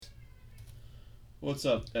What's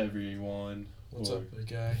up, everyone? What's up, big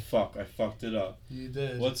guy? Fuck, I fucked it up. You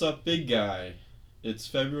did. What's up, big guy? It's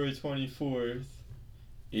February 24th,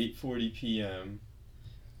 8:40 p.m.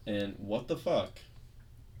 And what the fuck?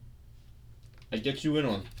 I get you in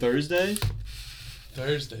on Thursday?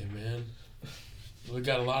 Thursday, man. We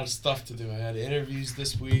got a lot of stuff to do. I had interviews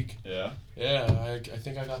this week. Yeah? Yeah, I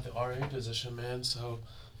think I got the RA position, man. So,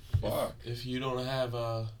 Fuck. if you don't have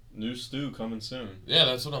New stew coming soon. Yeah,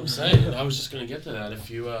 that's what I'm saying. I was just gonna get to that. If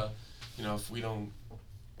you, if we don't,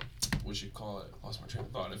 what should you call it? Lost my train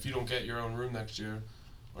of thought. If you don't get your own room next year,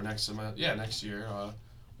 or next year,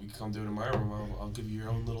 we can come do it in my room. I'll give you your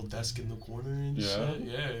own little desk in the corner and shit.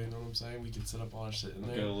 Yeah, you know what I'm saying? We can set up all our shit in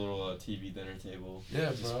there. Get a little TV dinner table.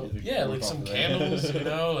 Yeah, bro. Yeah, like some candles,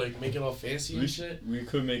 like make it all fancy and shit. We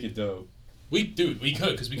could make it dope. We could,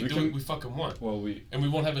 because we can do what we fucking want. Well, and we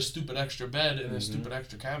won't have a stupid extra bed and a stupid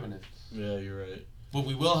extra cabinet. Yeah, you're right. But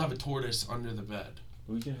we will have a tortoise under the bed.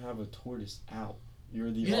 We can have a tortoise out.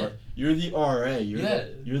 You're the you're the RA.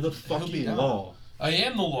 You're the fucking law. I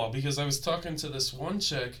am the law because I was talking to this one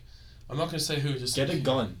chick. I'm not gonna say who. Just get a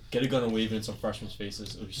gun and wave it in some freshmen's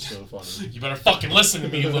faces. It would be so funny. You better fucking listen to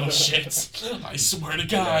me, you little shits. I swear to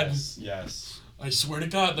God. Yes. I swear to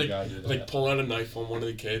God, like pull out a knife on one of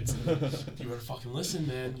the kids. You better fucking listen,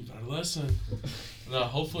 man. You better listen. No,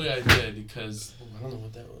 hopefully I did because I don't know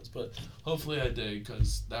what that was, but hopefully I did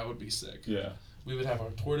because that would be sick. Yeah. We would have our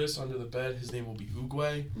tortoise under the bed. His name will be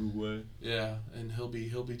Uguay. Uguay. Yeah, and he'll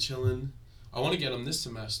be chilling. I want to get him this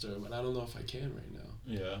semester, but I don't know if I can right now.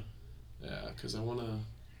 Yeah. Yeah, because I wanna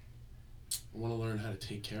learn how to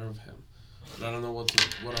take care of him, but I don't know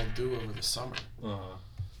what I'll do over the summer.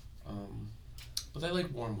 But I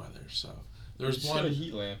like warm weather, so there's one. Get a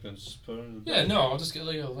heat lamp and just put it in the bed. Yeah, no, I'll just get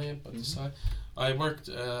like a lamp at the side. I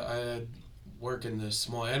had work in the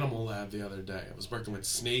small animal lab the other day. I was working with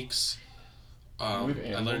snakes. We have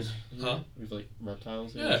animals. I learned, We have like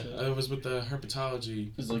reptiles. Yeah, I was with the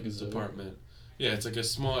herpetology department. Yeah, it's like a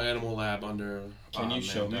small animal lab under. Can you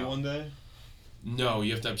show me one day? No,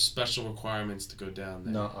 you have to have special requirements to go down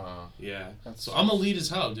there. Nuh-uh. Yeah. So I'm elite as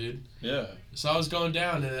hell, dude. Yeah. So I was going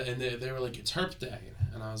down, and they were like, it's herp day.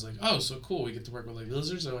 And I was like, oh, so cool. We get to work with, like,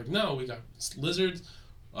 lizards? They're like, no, we got lizards,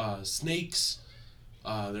 snakes.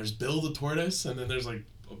 There's Bill the tortoise, and then there's, like,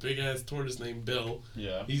 a big-ass tortoise named Bill.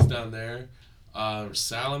 Yeah. He's down there.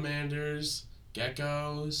 Salamanders,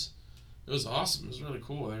 geckos. It was awesome. It was really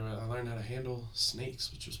cool. I learned how to handle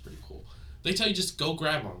snakes, which was pretty cool. They tell you just go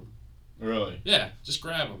grab them. Really? Yeah, just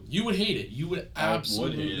grab them. You would hate it. You would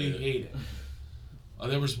absolutely hate it.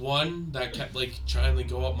 There was one that kept like trying to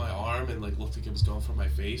go up my arm and like looked like it was going for my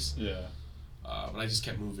face. Yeah. But I just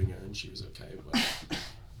kept moving her and she was okay. But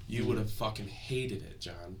you would have fucking hated it,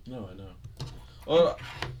 John. No, I know. Well,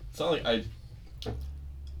 it's not like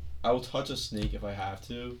I will touch a snake if I have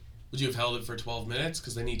to. Would you have held it for 12 minutes?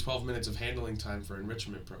 Because they need 12 minutes of handling time for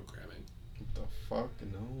enrichment programming. What the fuck?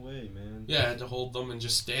 No way, man. Yeah, I had to hold them and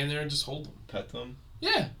just stand there and just hold them. Pet them?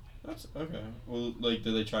 Yeah. That's okay. Well, like,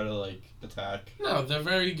 did they try to, like, attack? No, they're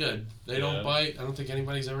very good. They don't bite. I don't think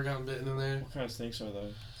anybody's ever gotten bitten in there. What kind of snakes are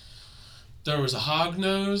they? There was a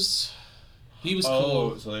hognose. He was cool.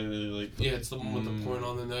 Oh, so they like... Yeah, it's the one with the point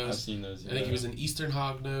on the nose. I've seen those, yeah. I think he was an eastern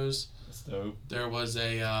hognose. That's dope. There was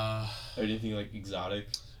a, anything, like, exotic?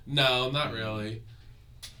 No, not really.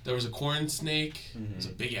 There was a corn snake. Mm-hmm. It was a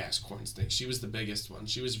big-ass corn snake. She was the biggest one.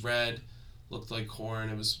 She was red, looked like corn.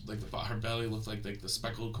 It was, like, her belly looked like the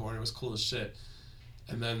speckled corn. It was cool as shit.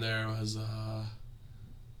 And then there was,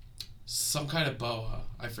 some kind of boa.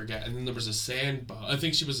 I forget. And then there was a sand boa. I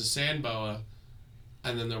think she was a sand boa.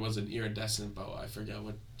 And then there was an iridescent boa. I forget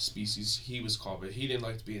what species he was called, but he didn't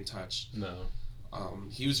like to be in touch. No.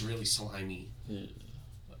 He was really slimy. Yeah.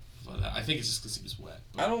 But I think it's just because he was wet.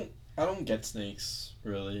 But I don't get snakes,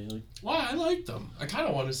 really. Like, why? I like them. I kind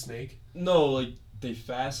of want a snake. No, like, they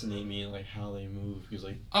fascinate me in, like, how they move. Because,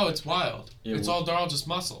 like... Oh, it's wild. Yeah, they're all just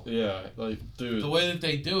muscle. Yeah, like, dude... The way that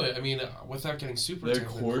they do it, I mean, without getting super their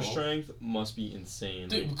core strength must be insane.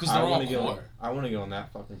 Dude, because they're all core. I want to get on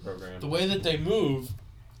that fucking program. The way that they move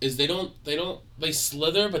is they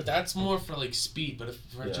slither, but that's more for, like, speed. But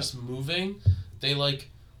if they're just moving, they, like,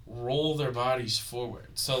 roll their bodies forward.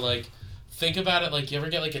 So, like... Think about it like you ever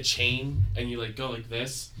get like a chain and you like go like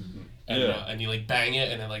this and you like bang it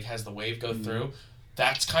and it like has the wave go through.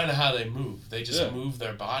 That's kind of how they move. They just move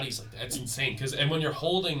their bodies like that. It's insane and when you're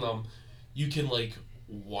holding them, you can like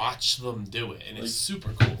watch them do it and it's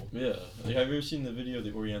super cool. Yeah. Like, have you ever seen the video of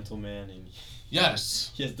the Oriental Man? And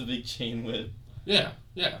yes. He has the big chain whip. Yeah.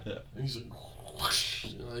 And he's like, whoosh,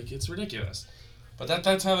 like it's ridiculous. But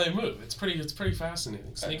that's how they move. It's pretty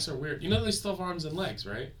fascinating. Snakes are weird. You know they still have arms and legs,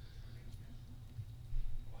 right?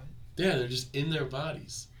 Yeah, they're just in their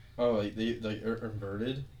bodies. Oh, like they are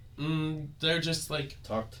inverted? They're just like...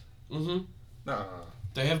 Tucked? Mm-hmm. Nah.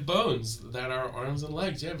 They have bones that are arms and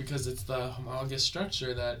legs, yeah, because it's the homologous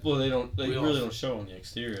structure that... Well, they really don't show on the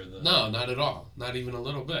exterior. No, not at all. Not even a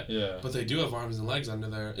little bit. Yeah. But they do have arms and legs under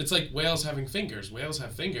there. It's like whales having fingers. Whales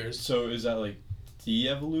have fingers. So is that like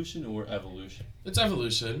de-evolution or evolution? It's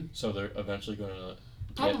evolution. So they're eventually going to...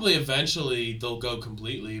 Probably eventually they'll go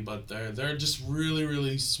completely, but they're just really,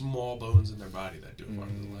 really small bones in their body that do have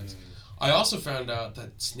arms and legs. I also found out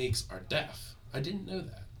that snakes are deaf. I didn't know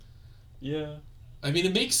that. Yeah. I mean,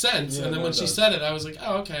 it makes sense. Yeah, and then when she does. said it, I was like,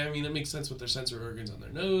 oh, okay. I mean, it makes sense with their sensory organs on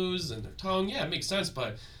their nose and their tongue. Yeah, it makes sense,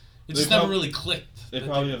 but it just never really clicked. They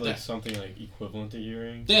probably have like something like equivalent to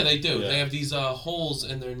hearing. Yeah, they do. Yeah. They have these holes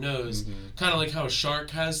in their nose, kind of like how a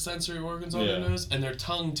shark has sensory organs on their nose, and their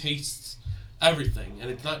tongue tastes everything.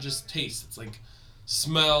 And it's not just taste; it's like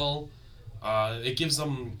smell. It gives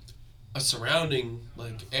them a surrounding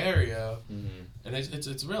like area, and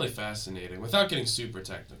it's really fascinating. Without getting super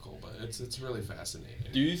technical, but it's really fascinating.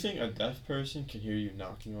 Do you think a deaf person can hear you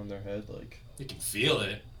knocking on their head? Like they can feel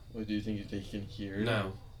it. Or do you think they can hear it?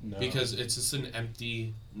 No. Because it's just an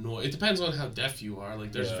empty noise. It depends on how deaf you are.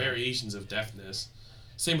 Like, there's variations of deafness.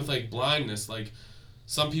 Same with, like, blindness. Like,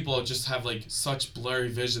 some people just have, like, such blurry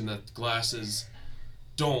vision that glasses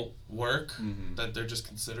don't work, that they're just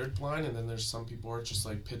considered blind. And then there's some people who are just,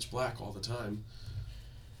 like, pitch black all the time.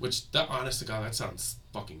 Which, that, honest to God, that sounds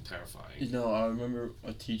fucking terrifying. You know, I remember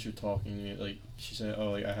a teacher talking to me. Like, she said, oh,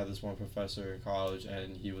 like, I had this one professor in college,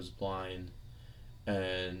 and he was blind.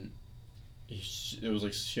 And... it was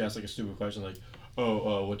like she asked like a stupid question like,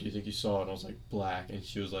 what do you think you saw? And I was like, black. And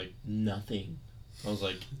she was like, nothing. I was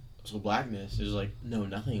like, so blackness? She was like, no,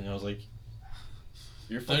 nothing. I was like,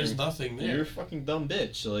 there's nothing there. You're a fucking dumb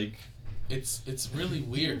bitch. Like, it's really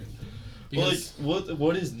weird. Because well, like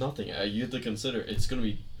what is nothing? You have to consider it's gonna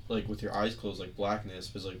be like with your eyes closed like blackness,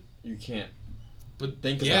 because like you can't. But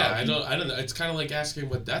think yeah, about I don't know. It's kind of like asking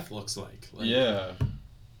what death looks like. Yeah.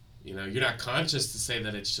 You know, you're not conscious to say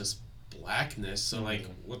that it's just blackness, so like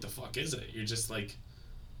what the fuck is it? You're just like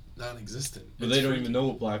non-existent. But they don't even know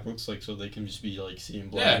what black looks like, so they can just be like seeing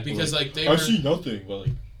black. Yeah, because like I see nothing, but like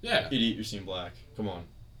yeah, idiot, you're seeing black. Come on,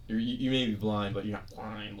 you may be blind, but you're not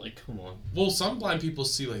blind. Like, come on. Well, some blind people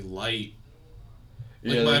see like light.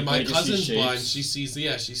 Like yeah, my cousin's blind. She sees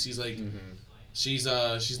like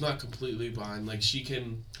she's not completely blind. Like she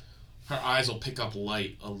can, her eyes will pick up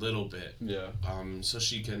light a little bit. Yeah. So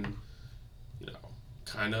she can,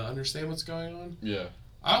 kind of understand what's going on. Yeah.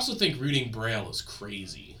 I also think reading Braille is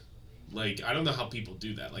crazy. Like, I don't know how people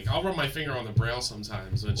do that. Like, I'll run my finger on the Braille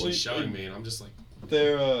sometimes when she's showing me, and I'm just like...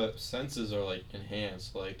 Their senses are, like,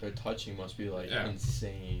 enhanced. Like, their touching must be, like,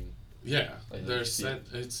 insane. Yeah. Like, it's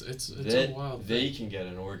a wild thing. They can get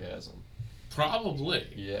an orgasm. Probably.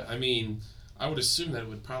 Yeah. I mean, I would assume that it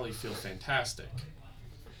would probably feel fantastic.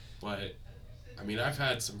 But, I mean, I've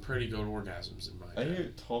had some pretty good orgasms in my day. I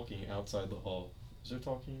hear talking outside the hall. Is there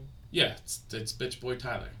talking? Yeah, it's bitch boy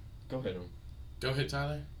Tyler. Go hit him. Go hit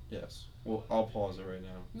Tyler? Yes. Well, I'll pause it right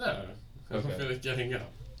now. No. I Okay. don't feel like getting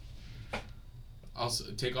up. I'll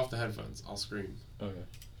take off the headphones. I'll scream. Okay.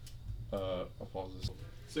 I'll pause this.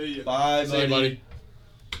 See ya. Bye, See buddy.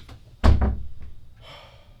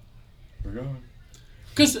 We're going.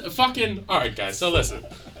 Because fucking... Alright, guys, so listen.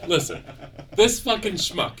 This fucking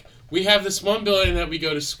schmuck. We have this one building that we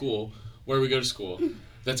go to school,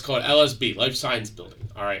 that's called LSB, Life Science Building,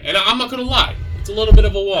 alright? And I'm not gonna lie, it's a little bit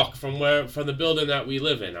of a walk from the building that we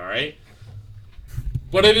live in, alright?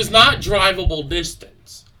 But it is not drivable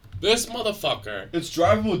distance. This motherfucker... It's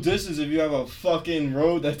drivable distance if you have a fucking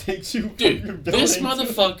road that takes you from your building. Dude, this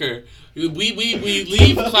motherfucker... We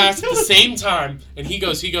leave class at the same time, and he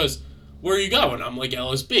goes, where are you going? I'm like,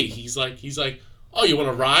 LSB. He's like, oh, you want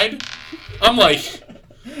to ride? I'm like...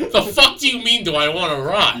 The fuck do you mean, do I want to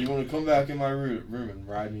ride? You want to come back in my room and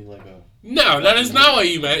ride me like a... No, that is not what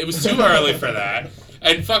you meant. It was too early for that.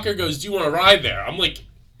 And fucker goes, do you want to ride there? I'm like,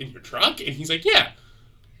 in your truck? And he's like, yeah.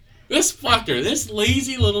 This fucker, this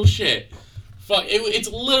lazy little shit. Fuck,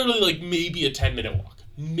 it's literally like maybe a 10-minute walk.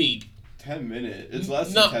 Maybe. 10 minutes? It's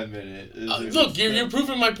less than 10 minutes. Look, you're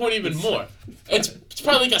proving my point even more. It's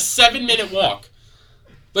probably like a 7-minute walk.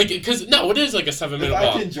 Like, because, no, it is like a 7-minute walk.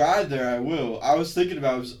 If I can drive there, I will. I was thinking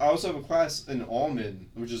about I also have a class in Almond,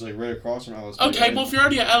 which is like right across from LSB. Okay, well, if you're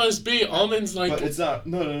already at LSB, Almond's like... But it's not,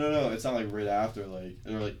 no. It's not like right after, like,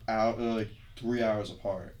 they're like 3 hours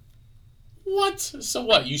apart. What? So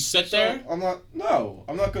what, you sit there? I'm not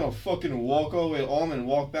gonna fucking walk all the way to Almond,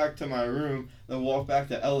 walk back to my room, then walk back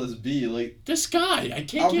to LSB, like... This guy, I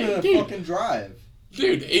can't get... I'm gonna fucking drive.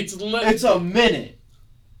 Dude, It's a minute.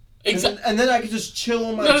 Exactly. And then I could just chill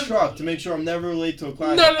on my truck to make sure I'm never late to a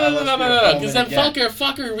class. No. Because then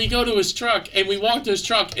fucker, we go to his truck and we walk to his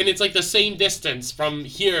truck and it's like the same distance from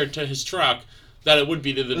here to his truck that it would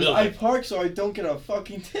be to the building. I park so I don't get a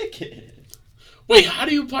fucking ticket. Wait, how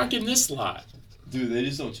do you park in this lot? Dude, they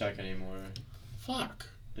just don't check anymore. Fuck.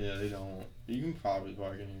 Yeah, they don't. You can probably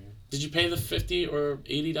park in here. Did you pay the $50 or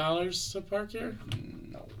 $80 to park here?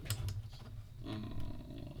 No.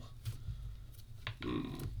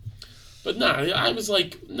 But nah, I was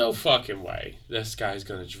like, no fucking way. This guy's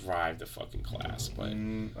gonna drive the fucking class. But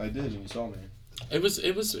I did, and you saw me. It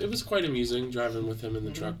was quite amusing driving with him in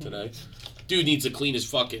the truck today. Dude needs to clean his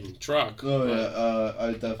fucking truck. Oh yeah,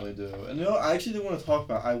 I definitely do. And you know, I actually didn't want to talk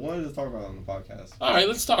about. I wanted to talk about it on the podcast. All right,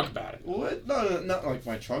 let's talk about it. What? No, not like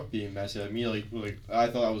my truck being messy. I mean, like I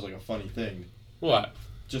thought that was like a funny thing. What?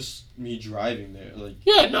 Just me driving there, like.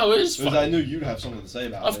 Yeah, no, it is fun. Because I knew you'd have something to say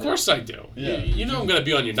about it. Of course I do. Yeah. You know I'm gonna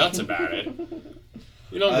be on your nuts about it.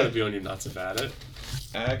 You know I'm gonna be on your nuts about it.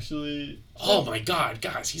 Actually. Oh my god,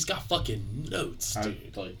 guys, he's got fucking notes, dude. I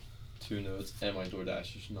have like 2 notes and my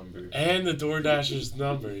DoorDasher's number. And the DoorDasher's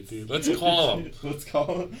number, dude. Let's call him. Let's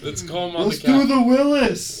call him. Let's call him on Let's the couch. do the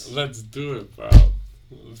Willis. Let's do it, bro.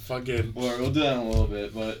 Fucking. Well, we'll do that in a little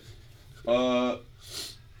bit, but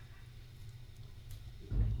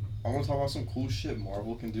I want to talk about some cool shit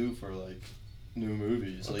Marvel can do for like new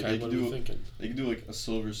movies. Okay, Like what are you thinking? They can do like a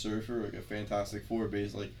Silver Surfer, like a Fantastic Four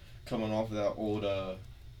based, like coming off of that old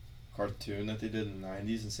cartoon that they did in the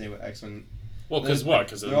 90s, and same with X-Men. Well, because what?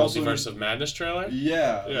 Because of the Multiverse of Madness trailer?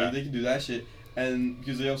 Yeah. Like, they can do that shit. And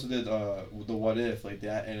because they also did the What If, like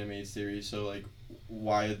that animated series, so like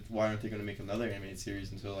why aren't they going to make another animated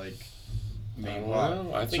series until like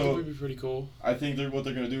I think it would be pretty cool. I think what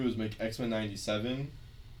they're going to do is make X-Men 97,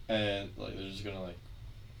 and like they're just going to like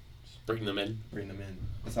bring them in.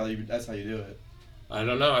 That's how you do it. I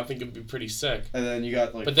don't know. I think it'd be pretty sick. And then you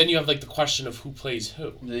got like. But then you have like the question of who plays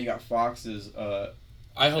who. Then you got Fox's.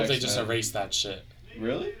 I hope X-Men. they just erase that shit.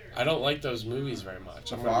 Really? I don't like those movies very much.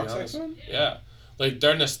 The I'm Fox gonna be honest. X-Men? Yeah. Like,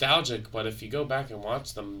 they're nostalgic, but if you go back and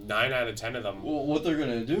watch them, 9 out of 10 of them... Well, what they're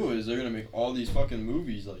gonna do is they're gonna make all these fucking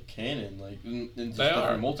movies, like, canon, like, into they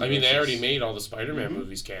are. multiverses. I mean, they already made all the Spider-Man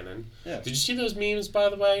movies canon. Yeah. Did you see those memes, by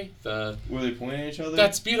the way? Were they pointing at each other?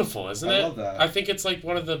 That's beautiful, isn't it? I love that. I think it's, like,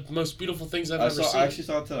 one of the most beautiful things I've ever seen. I actually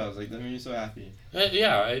saw it today. I was like, that made me so happy.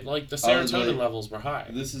 Yeah, like, the serotonin levels were high.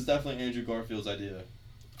 This is definitely Andrew Garfield's idea.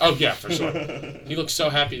 Oh, yeah, for sure. He looks so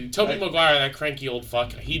happy. Tobey Maguire, that cranky old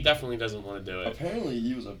fuck, he definitely doesn't want to do it. Apparently,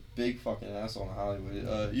 he was a big fucking asshole in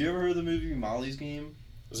Hollywood. You ever heard of the movie Molly's Game?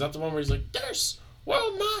 Is that the one where he's like, "This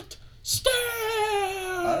will not stand"?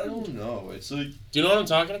 I don't know. It's like... Do you know what I'm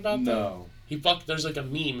talking about, No. Though? There's like a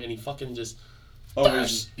meme, and he fucking just... Oh, where he's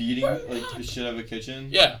just beating like the shit out of a kitchen?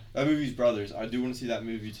 Yeah. That movie's Brothers. I do want to see that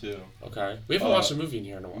movie, too. Okay. We haven't watched a movie in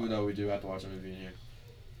here in a while. No, we do have to watch a movie in here.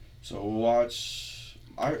 So we'll watch...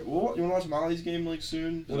 you want to watch Molly's Game, like,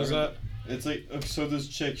 soon? What is that? It's like... So this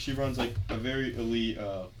chick, she runs, like, a very elite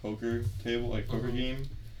poker table, like, poker game.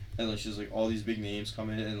 And, like, she's, like, all these big names come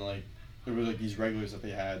in, and, like, there were, like, these regulars that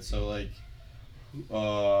they had. So, like,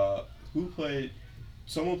 who played...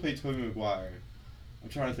 Someone played Tobey Maguire. I'm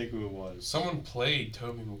trying to think who it was. Someone played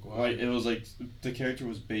Tobey Maguire. Like, it was, like, the character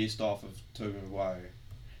was based off of Tobey Maguire.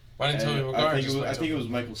 Why didn't Tobey Maguire I think it was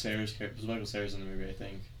Michael Cera's character. It was Michael Cera's in the movie, I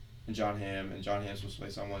think. And John Hamm's supposed to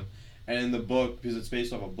play someone. And in the book, because it's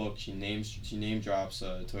based off a book, she name drops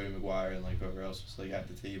Tobey Maguire and like whoever else was like at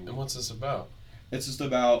the table. And what's this about? It's just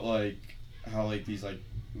about like how like these like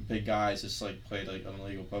big guys just like played like an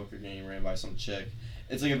illegal poker game ran by some chick.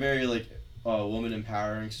 It's like a very like woman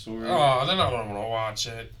empowering story. Oh, then I don't want to watch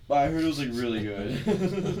it. But I heard it was like really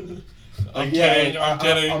good. I'm kidding. I'm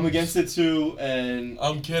kidding. I'm against it too, and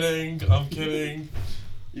I'm kidding.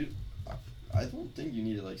 I don't think you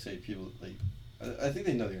need to like say people like. I think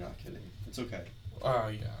they know you're not kidding. It's okay. Oh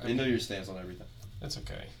yeah. They know your stance on everything. It's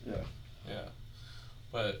okay. Yeah. Yeah.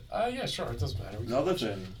 But yeah, sure. It doesn't matter. Another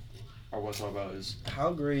thing I want to talk about is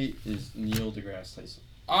how great is Neil deGrasse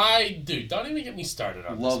Tyson. Dude, don't even get me started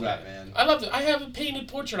on this. Love that man. I love it. I have a painted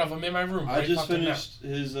portrait of him in my room. I just finished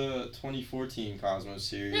his 2014 Cosmos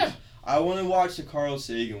series. Yeah. I want to watch the Carl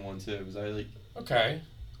Sagan one too because I like. Okay.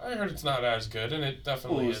 I heard it's not as good, and it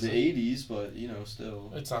definitely is. Well, the 80s, but you know,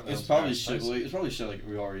 still. It's not. It's probably shit. Like, it's probably shit like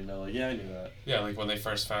we already know. Like, yeah, I knew that. Yeah, like when they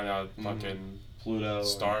first found out fucking Pluto,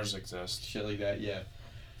 stars exist, shit like that. Yeah.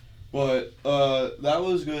 But that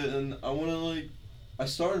was good, and I want to like. I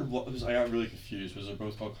got really confused because they're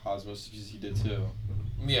both called Cosmos because he did too.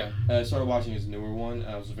 Yeah. And I started watching his newer one, and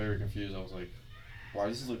I was very confused. I was like, why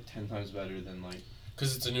does this look 10 times better than like.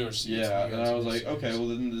 Because it's a newer series. Yeah, and I was like, okay, well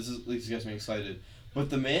then this gets me excited. But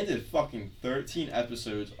the man did fucking 13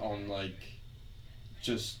 episodes on, like,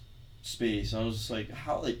 just space. And I was just like,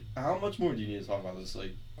 how much more do you need to talk about this?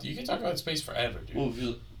 Like, you can talk about space forever, dude. Well,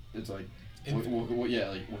 it's like, what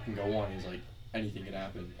can go on is like, anything can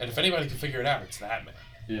happen. And if anybody can figure it out, it's that man.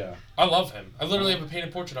 Yeah. I love him. I literally have a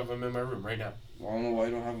painted portrait of him in my room right now. Well, I don't know why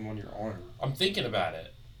you don't have him on your arm. I'm thinking about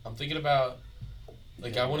it.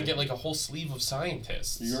 Like, I want to get, like, a whole sleeve of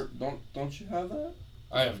scientists. Don't you have that?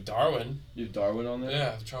 I have Darwin. You have Darwin on there? Yeah,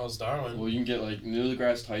 I have Charles Darwin. Well, you can get, like, Neil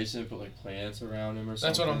deGrasse Tyson, put, like, plants around him or something.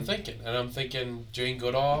 That's what I'm thinking. And I'm thinking Jane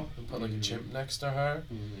Goodall, and put, like, a chimp next to her.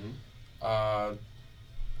 Mm-hmm.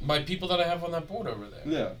 My people that I have on that board over there.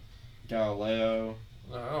 Yeah. Galileo.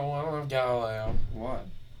 No, I don't have Galileo. Why?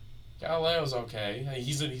 Galileo's okay.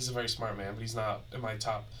 He's a very smart man, but he's not in my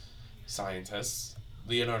top scientists.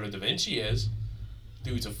 Leonardo da Vinci is.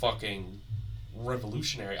 Dude's a fucking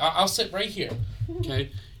revolutionary. I'll sit right here. Okay?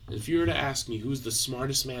 If you were to ask me who's the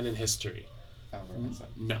smartest man in history,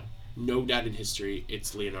 no doubt in history,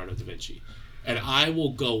 it's Leonardo da Vinci. And I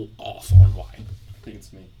will go off on why. I think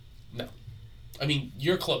it's me. No. I mean,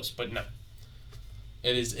 you're close, but no.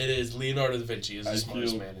 It is Leonardo da Vinci is the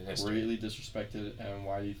smartest man in history. Greatly disrespected, and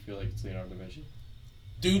why do you feel like it's Leonardo da Vinci?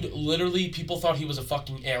 Dude, literally, people thought he was a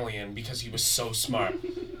fucking alien because he was so smart.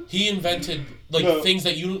 He invented, things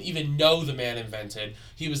that you don't even know the man invented.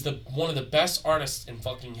 He was one of the best artists in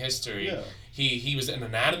fucking history. Yeah. He was an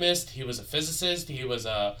anatomist. He was a physicist. He was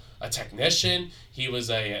a technician. He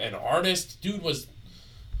was an artist. Dude was...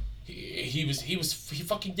 He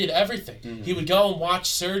fucking did everything. Mm-hmm. He would go and watch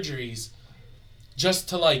surgeries just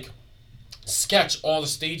to, like, sketch all the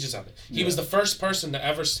stages of it. He was the first person to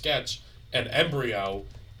ever sketch an embryo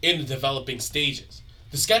in the developing stages.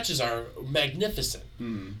 The sketches are magnificent.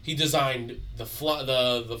 Mm. He designed the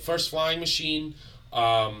first flying machine.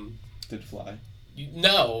 Did it fly?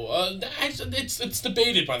 No, it's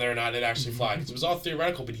debated whether or not it actually flies. Because it was all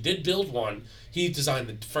theoretical, but he did build one. He designed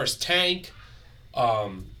the first tank.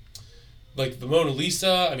 Like the Mona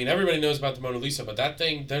Lisa. I mean, everybody knows about the Mona Lisa, but that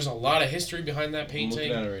thing, there's a lot of history behind that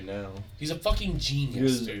painting. I'm looking at it right now. He's a fucking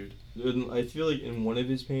genius, dude. I feel like in one of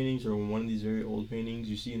his paintings, or in one of these very old paintings,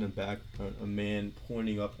 you see in the background a man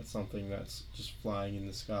pointing up at something that's just flying in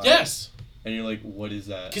the sky. Yes! And you're like, what is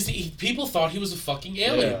that? Because people thought he was a fucking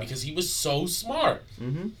alien because he was so smart.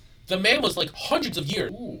 Mm-hmm. The man was like hundreds of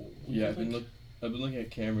years. Ooh, yeah, I've been looking at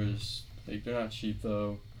cameras. Like, they're not cheap,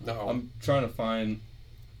 though. No. I'm trying to find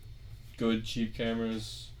good, cheap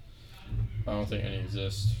cameras. I don't think any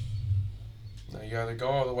exist. No, you either go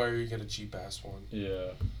all the way or you get a cheap-ass one.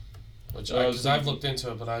 Yeah. Because I've looked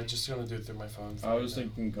into it, but I'm just going to do it through my phone. I was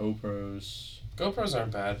thinking GoPros. GoPros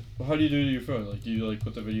aren't bad. Well, how do you do it to your phone? Like, do you, like,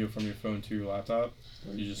 put the video from your phone to your laptop?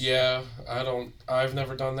 Or you just... Yeah, I've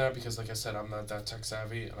never done that because, like I said, I'm not that tech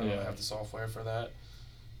savvy. I don't have the software for that.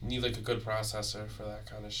 You need, like, a good processor for that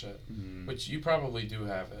kind of shit. Mm-hmm. Which you probably do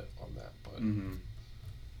have it on that, but... Mm-hmm.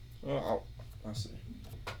 Well, I'll see.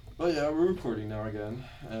 But yeah, we're recording now again,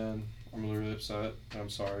 and I'm really upset. I'm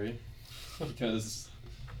sorry. Because...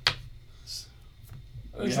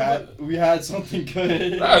 We had something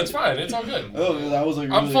good. No, it's fine. It's all good. Oh, that was like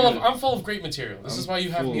really I'm full of great material. This is why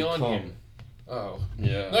you have me on here. Oh.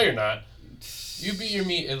 Yeah. No, you're not. You beat your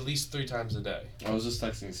meat at least 3 times a day. I was just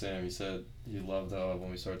texting Sam. He said he loved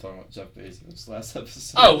when we started talking about Jeff Bezos last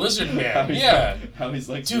episode. Oh, Lizard Man. How he's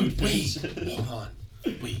like, dude, wait, hold on.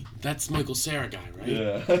 Wait, that's Michael Cera guy, right?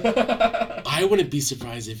 Yeah. I wouldn't be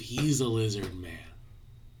surprised if he's a lizard man.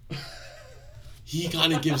 He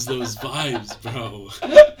kind of gives those vibes, bro.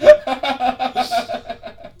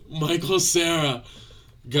 Michael Cera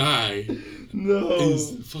guy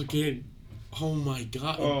is fucking... Oh my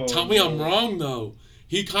god. Oh, tell me I'm wrong, though.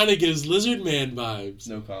 He kind of gives Lizard Man vibes.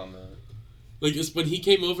 No comment. Like, when he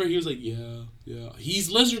came over, he was like, yeah.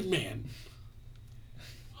 He's Lizard Man.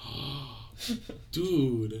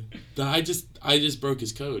 Dude. I just broke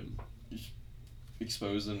his code.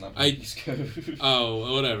 Exposed him, not broke his code.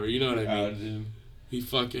 Oh, whatever. You know what I mean. Him. He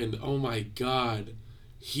fucking... Oh my god.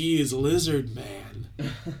 He is Lizard Man.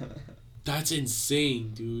 That's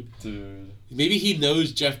insane, dude. Dude. Maybe he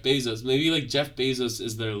knows Jeff Bezos. Maybe, like, Jeff Bezos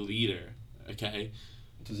is their leader. Okay?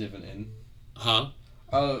 Does he have an in? Huh?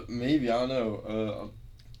 Maybe. I don't know.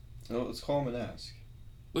 Let's call him and ask.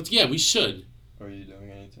 We should. Are you doing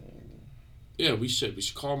anything? Yeah, we should. We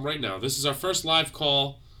should call him right now. This is our first live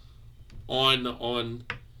call on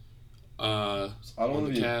I don't want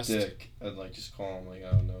to be a dick and, like, just call him, like,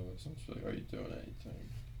 I don't know. So I'm just like, are you doing anything?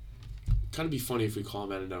 Kind of be funny if we call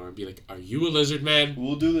him out of nowhere and be like, "Are you a lizard man?"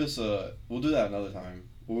 We'll do this. We'll do that another time.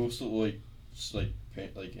 We'll still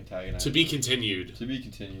antagonize. To be continued. To be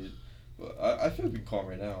continued. But I feel like we can call him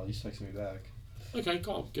right now. He's texting me back. Okay,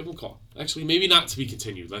 call. Give him a call. Actually, maybe not to be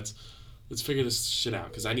continued. Let's figure this shit out,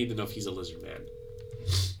 because I need to know if he's a lizard man.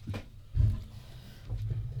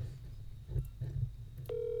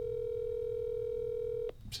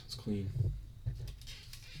 Sounds clean.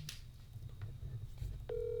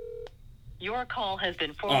 Your call has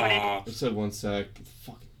been forwarded. It said 1 sec.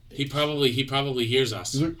 Fucking. He probably hears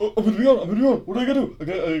us. He's like, oh, I'm gonna be on. What do I gotta do? I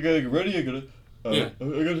gotta get ready. I gotta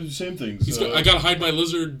do the same things. I gotta hide my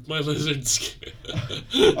lizard skin.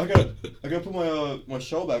 I gotta put my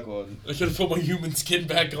shell back on. I gotta put my human skin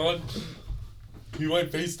back on. You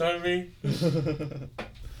might FaceTime me?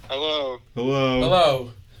 Hello.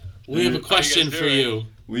 Hello. We have a question for you.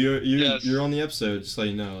 Yes. You're on the episode, just so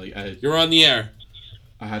you know. You're on the air.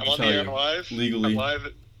 I have to tell you. Live? Legally. I'm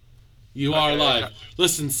live. You are live.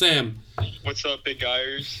 Listen, Sam. What's up, big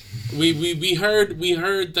guys? We heard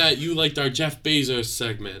that you liked our Jeff Bezos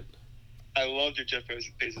segment. I loved your Jeff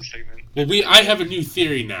Bezos segment. Well, I have a new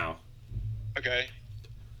theory now. Okay.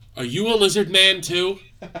 Are you a lizard man too?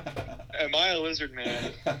 Am I a lizard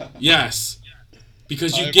man? Yes.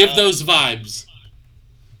 Because you give those vibes.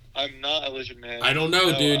 I'm not a lizard man. I don't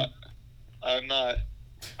know, dude. I'm not.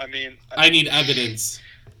 I mean... I need evidence.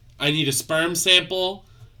 I need a sperm sample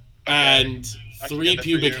and 3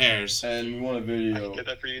 pubic hairs. And we want a video. I can get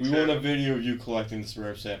that for you we want a video of you collecting the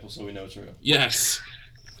sperm sample so we know it's real. Yes.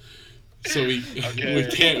 So we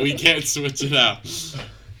can't switch it out.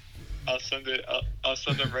 I'll send it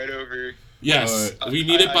right over. Yes, right. we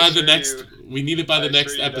need it by the next. We need it by the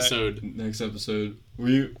next episode. Next episode.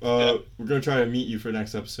 We're gonna try to meet you for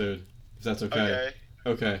next episode, if that's okay.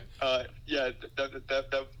 Okay. Yeah,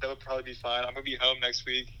 that would probably be fine. I'm gonna be home next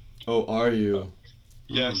week. Oh, are you?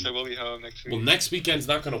 Yeah, so we'll be home next week. Well, next weekend's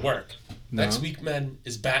not gonna work. No? Next weekend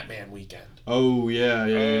is Batman weekend. Oh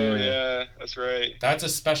yeah, that's right. That's a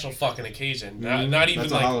special fucking occasion. Mm-hmm. Not even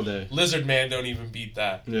that's a like holiday. Lizard Man don't even beat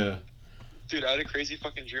that. Yeah. Dude, I had a crazy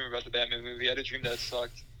fucking dream about the Batman movie. I had a dream that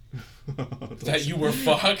sucked. That you were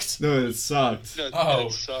fucked? No, it sucked. No, oh,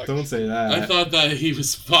 it sucked. Don't say that. I thought that he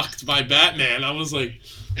was fucked by Batman. I was like...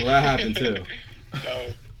 Well, that happened too.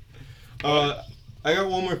 No. I got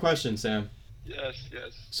one more question, Sam. Yes.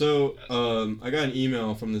 So, I got an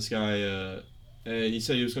email from this guy, and he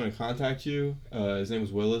said he was going to contact you. His name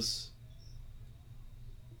was Willis.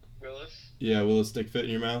 Willis? Yeah, Willis stick fit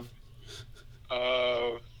in your mouth.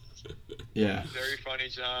 Oh. Yeah. Very funny,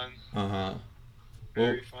 John. Uh-huh.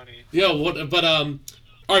 Very funny. Yeah, what? But all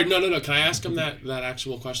right, no. Can I ask him that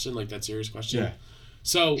actual question, like that serious question? Yeah.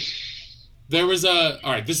 So, there was all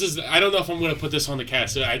right. This is. I don't know if I'm gonna put this on the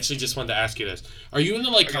cast. So I actually just wanted to ask you this. Are you into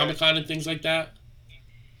like Comic-Con and things like that?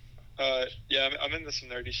 Yeah, I'm into some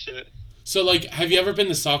nerdy shit. So like, have you ever been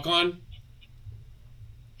to Zaccnutz?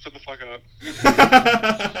 Shut the fuck up.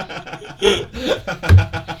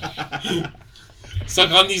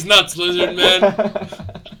 Suck on these nuts, lizard man.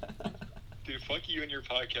 Dude, fuck you and your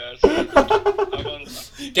podcast.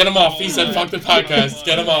 Get him off. He said, "Fuck the podcast."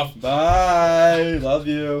 Get him off. Bye. Love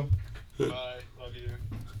you. Bye. Love you.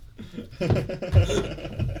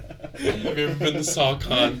 Have you ever been to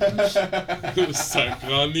Zaccnutz? Suck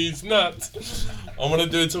on these nuts. I want to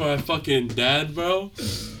do it to my fucking dad, bro.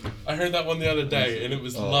 I heard that one the other day, and it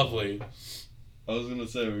was lovely. I was gonna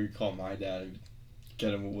say we could call my dad and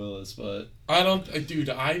get him a Willis, but I don't, dude.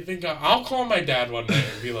 I think I'll call my dad one day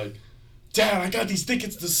and be like, "Dad, I got these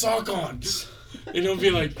tickets to Zaccnutz," and he'll be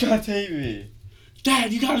like, "God, take me,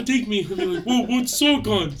 Dad, you gotta take me." He'll be like, "Whoa, what's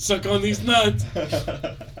Zaccnutz? Suck on these nuts."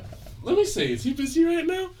 Let me see. Is he busy right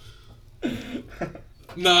now?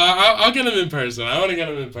 Nah, I'll get him in person. I want to get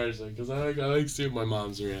him in person because I like seeing my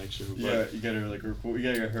mom's reaction. Yeah, you gotta like record. You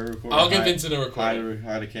gotta get her record. I'll get Vincent to record it.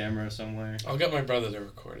 Hide a camera somewhere. I'll get my brother to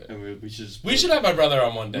record it. And we should have my brother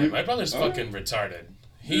on one day. My brother's fucking retarded.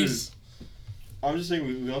 He's. Dude, I'm just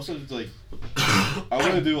saying we also like. I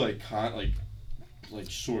want to do like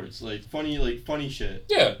shorts, like funny shit.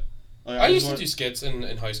 Yeah. Like, I used to do skits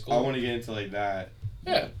in high school. I want to get into like that.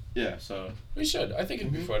 Yeah. Yeah. So. We should. I think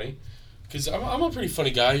it'd be funny. Because I'm a pretty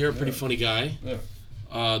funny guy. You're a pretty funny guy. Yeah.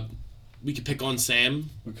 We could pick on Sam.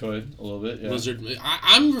 We could a little bit. Yeah. Lizard.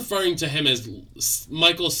 I'm referring to him as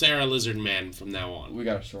Michael Sarah Lizard Man from now on. We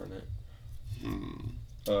gotta shorten it.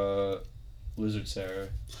 Lizard Sarah.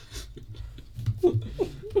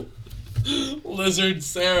 Lizard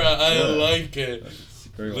Sarah. I like it.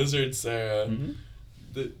 Great Lizard Sarah.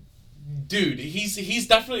 Mm-hmm. Dude, he's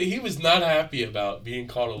definitely, he was not happy about being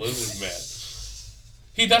called a lizard man.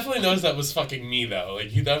 He definitely knows that was fucking me though. Like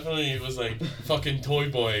he definitely was like fucking toy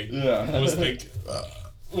boy. Yeah. Was like,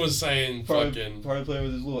 was saying fucking... Probably playing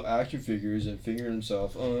with his little action figures and figuring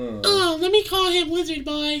himself. Oh, let me call him Lizard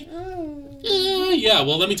Boy. Yeah,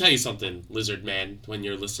 well, let me tell you something, Lizard Man, when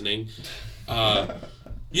you're listening.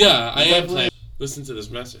 Yeah, I am playing. Listen to this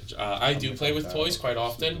message. I do play with toys quite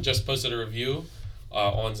often. Just posted a review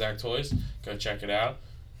on Zaccnutz. Go check it out.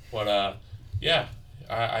 But, yeah,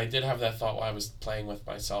 I did have that thought while I was playing with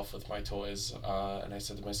myself with my toys. And I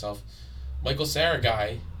said to myself, Michael Cera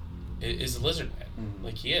guy is a Lizard Man. Mm-hmm.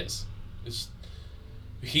 Like, he is.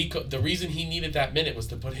 The reason he needed that minute was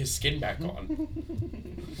to put his skin back on.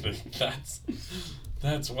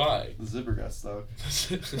 That's why. The zipper got stuck.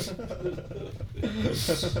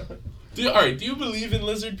 Alright, do you believe in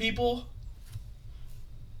lizard people?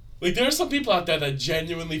 Like, there are some people out there that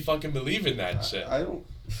genuinely fucking believe in that shit. I don't...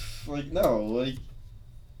 Like, no, like...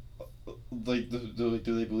 Like, do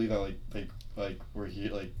they believe that, like we're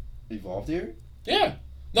here, like, evolved here? Yeah.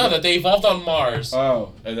 No, that they evolved on Mars.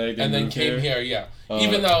 Oh, and then came here, yeah.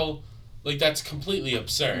 Even though, like, that's completely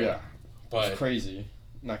absurd. Yeah. But it's crazy.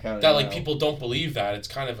 Not counting that, like, people don't believe that. It's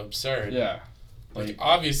kind of absurd. Yeah. Like,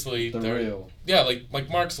 obviously... They're real. Yeah, like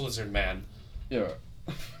Mark's a lizard man. Yeah.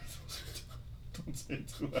 Don't say it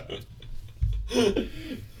too loud.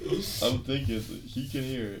 I'm thinking, he can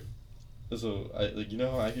hear it. So, you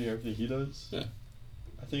know how I can hear everything he does? Yeah.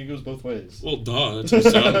 I think it goes both ways. Well, duh. That's how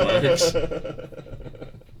sound works.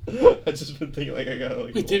 I just been thinking, like, I gotta,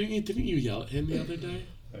 like... Wait, didn't you yell at him the other day?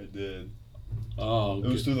 I did. Oh, it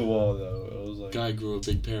was through the wall, though. It was like... Guy grew a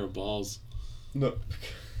big pair of balls. No.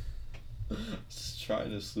 I was just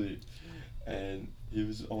trying to sleep. And he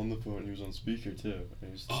was on the phone. He was on speaker, too. And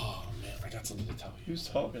he was oh, man. I got something to tell you. He was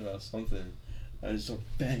talking about something. I just started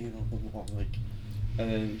banging on the wall, like...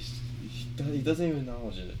 And then he doesn't even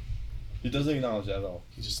acknowledge it. He doesn't acknowledge it at all.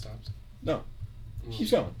 He just stops? No. He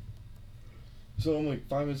keeps going. So I'm like,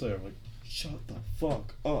 5 minutes later, I'm like, shut the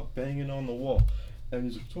fuck up, banging on the wall. And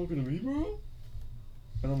he's like, talking to me, bro?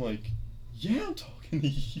 And I'm like, yeah, I'm talking to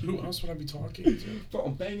you. Who else would I be talking to? Bro,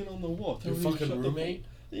 I'm banging on the wall. Your fucking roommate?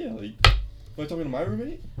 Yeah, like, am I talking to my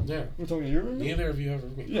roommate? Yeah. Am I talking to your roommate? Neither of you have a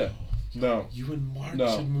roommate. Yeah. No. You and Mark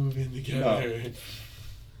should move in together. No.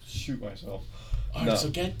 Shoot myself. Alright, so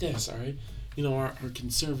get this, alright? You know, our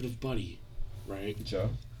conservative buddy, right? Joe?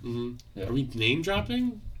 Mm-hmm. Yeah. Are we name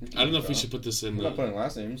dropping? I don't know if we should put this in We're not putting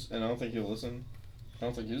last names, and I don't think he'll listen. I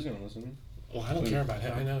don't think he's gonna listen. Well, I don't care about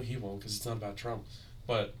him. I know he won't, because it's not about Trump.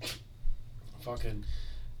 But, fucking,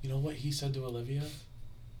 you know what he said to Olivia?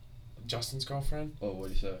 Justin's girlfriend? Oh,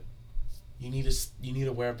 what'd he say? You need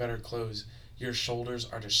to wear better clothes. Your shoulders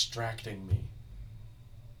are distracting me.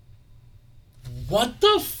 What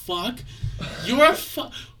the fuck? Who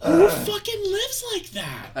fucking lives like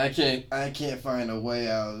that? I can't find a way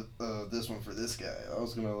out of this one for this guy. I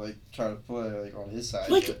was gonna like try to play like on his side.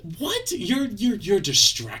 Like what? You're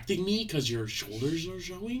distracting me because your shoulders are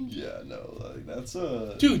showing? Yeah, no, like that's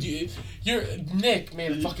Dude, you're Nick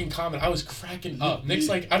made a fucking comment. I was cracking up. Nick's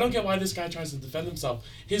like, I don't get why this guy tries to defend himself.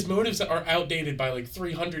 His motives are outdated by like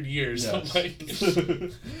 300 years. Yes. Like,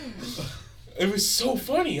 it was so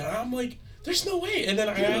funny. I'm like, there's no way. And then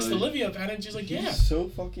I asked Olivia about it, and she's like, yeah. He's so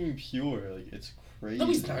fucking pure. Like, it's crazy. No,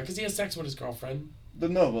 he's not, because he has sex with his girlfriend. But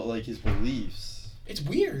no, but like his beliefs. It's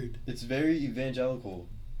weird. It's very evangelical.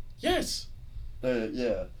 Yes.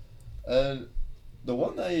 Yeah. And the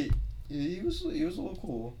one night, he was a little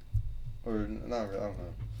cool. Or, not really, I don't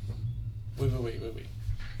know. Wait.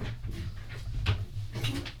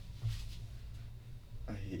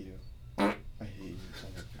 I hate you. I hate you.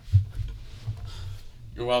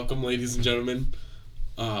 You're welcome, ladies and gentlemen.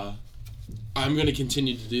 I'm going to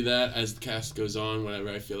continue to do that as the cast goes on. Whenever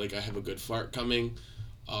I feel like I have a good fart coming,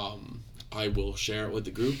 I will share it with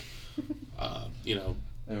the group. You know.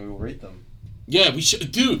 And we will rate them. Yeah, we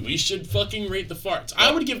should. Dude, we should fucking rate the farts.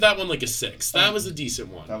 I would give that one like a 6. That was a decent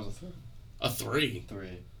one. That was a 3. A 3? 3.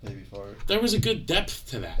 Baby fart. There was a good depth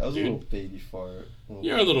to that, That was dude. a little baby fart.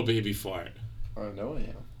 You're a little baby fart. I know I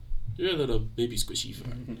am. You're a little baby squishy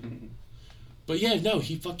fart. But yeah, no,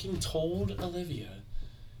 he fucking told Olivia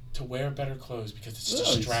to wear better clothes because it's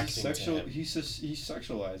distracting to him. He's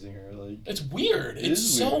sexualizing her, like. It's weird. It it's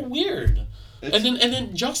is so weird. It's, and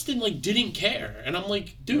then Justin like didn't care, and I'm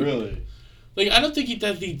like, dude. Really? Like, I don't think he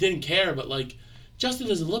didn't care, but like, Justin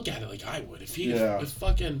doesn't look at it like I would. If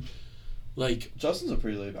fucking, like. Justin's a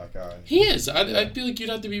pretty laid back guy. He is. I feel like you'd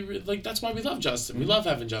have to be like. That's why we love Justin. We love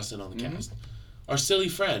having Justin on the cast. Our silly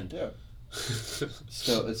friend. Yeah.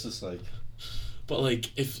 Still, it's just like. But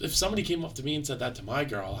like, if somebody came up to me and said that to my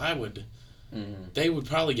girl, I would. They would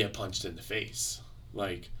probably get punched in the face.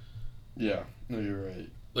 Like. Yeah. No, you're right.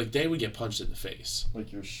 like they would get punched in the face.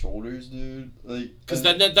 Like your shoulders, dude. Like because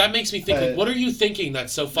that makes me think like, what are you thinking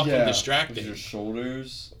that's so fucking distracting? Your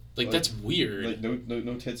shoulders. Like that's weird. Like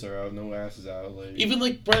no tits are out, no ass is out. Like even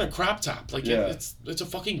like wearing a crop top, like it's a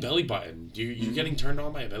fucking belly button. You're getting turned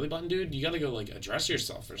on by a belly button, dude. You gotta go like address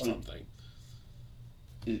yourself or something.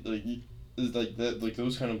 It's like that, like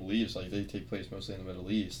those kind of beliefs, like they take place mostly in the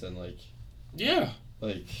Middle East, and like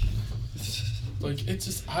like it's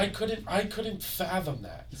just I couldn't fathom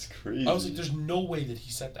that. It's crazy. I was like, there's no way that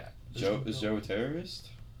he said that. Is Joe a terrorist?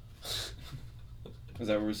 Is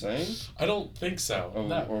that what we're saying? I don't think so. Oh,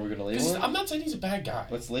 no. Or are we gonna label him? I'm not saying he's a bad guy.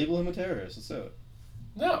 Let's label him a terrorist. Let's do it.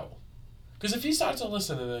 No, because if he starts to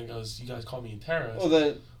listen and then goes, "You guys call me a terrorist," well,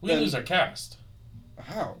 then we lose our cast.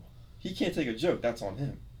 How? He can't take a joke. That's on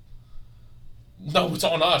him. No, it's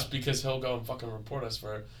on us because he'll go and fucking report us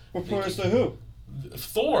for. Report us to who?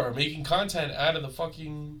 Thor making content out of the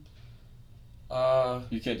fucking.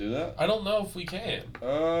 You can't do that? I don't know if we can.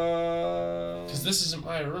 Because this isn't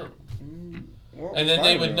my room. Well, and then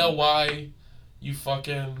they would know why you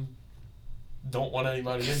fucking don't want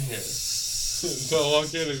anybody in here. So I'll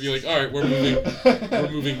walk in and be like, alright, we're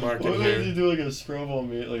moving Mark in here. What if you do like a scrub on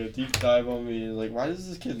me, like a deep dive on me, like why does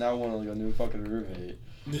this kid now want like a new fucking roommate?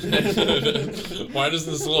 Why does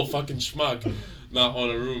this little fucking schmuck not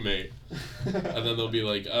want a roommate? And then they'll be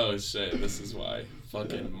like, oh shit, this is why.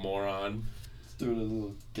 Fucking moron. Let's do a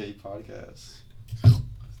little gay podcast. It's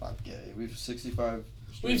not gay. We have 65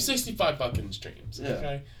 streams. We have 65 fucking streams. Yeah.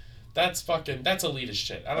 Okay? That's elitist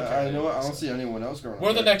shit. I don't care. I know what, I don't see anyone else growing up.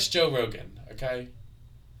 We're the next Joe Rogan, okay?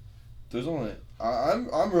 There's only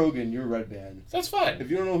I'm Rogan, you're Red Band. That's fine.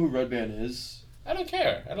 If you don't know who Red Band is, I don't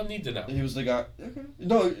care. I don't need to know. he was the guy. Okay.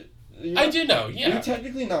 No, I do know. Yeah. You're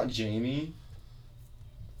technically not Jamie.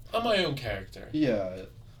 I'm my own character. Yeah.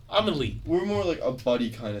 I'm elite. We're more like a buddy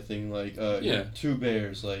kind of thing. Like you're two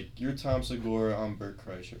bears. Like you're Tom Segura, I'm Bert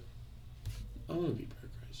Kreischer. I want to be Bert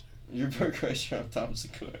Kreischer. You're Bert Kreischer, I'm Tom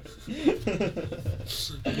Segura.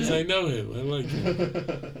 Because I know him. I like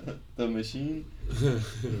him. The machine.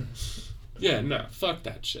 Yeah, no, fuck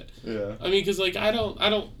that shit. Yeah. I mean, because, like, I don't,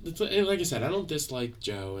 it's like I said, I don't dislike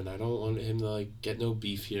Joe, and I don't want him to, like, get no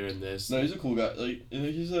beef here and this. No, he's a cool guy. Like,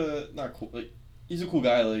 he's not cool. Like, he's a cool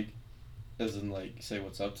guy, like, as in, like, say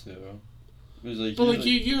what's up to. But,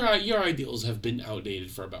 your ideals have been outdated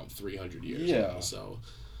for about 300 years now, so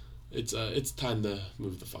it's time to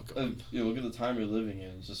move the fuck up. Look at the time you're living in.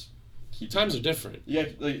 It's just times are different. Yeah,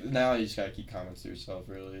 like now you just gotta keep comments to yourself.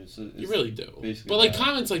 Really, it's you really do. Basically, but like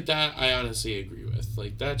comments like that, I honestly agree with.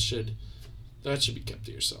 Like that should be kept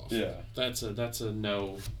to yourself. Yeah, that's a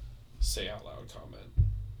no say out loud comment.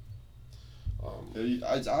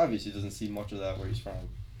 It's obvious he doesn't see much of that where he's from.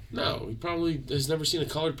 No, he probably has never seen a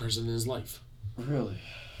colored person in his life. Really?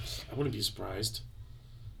 I wouldn't be surprised.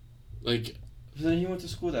 Like. But then he went to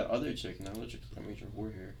school with that other chick, and that other chick's like a major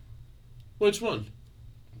whore here. Which one?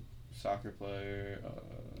 Soccer player.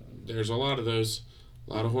 There's a lot of those.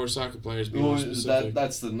 A lot of whore soccer players. Being specific.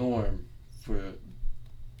 That's the norm for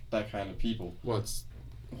that kind of people. What's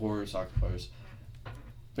whore soccer players?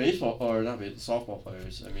 Baseball or not baseball? Softball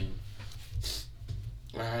players. I mean,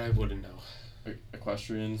 I wouldn't know.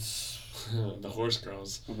 Equestrians. The horse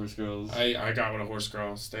girls. Horse girls. I got with a horse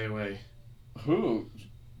girl. Stay away. Who?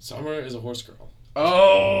 Summer is a horse girl.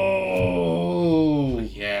 Oh.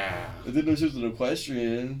 Yeah. I didn't know she was an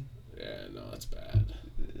equestrian. Yeah, no, that's bad.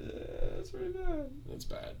 Yeah, that's pretty bad. That's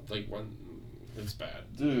bad. Like it's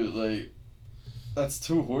bad. Dude, like, that's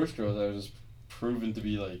two horse girls that are just proven to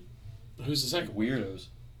be like. Who's the second? Weirdos.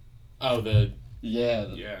 Oh, Yeah.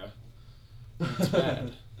 Yeah. It's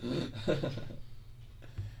bad.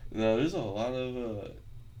 No, there's a lot of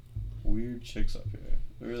weird chicks up here.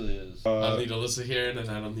 It really is. I don't need Alyssa here, and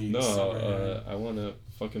I don't need Summer here. I want to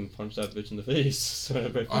fucking punch that bitch in the face.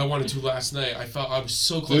 I wanted to last night. I felt I was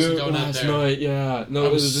so close to going out there. Last night, yeah. No, I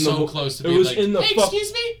was so close to being like, hey,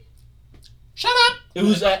 excuse me? Shut up! It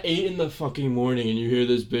was at 8 in the fucking morning, and you hear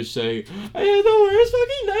this bitch say, I had the worst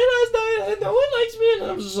fucking night last night, and no one likes me. And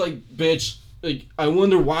I was just like, bitch, like, I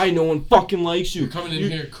wonder why no one fucking likes you. You're coming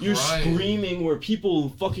in here crying. You're screaming where people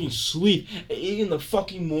fucking sleep at 8 in the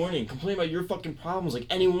fucking morning, complaining about your fucking problems. Like,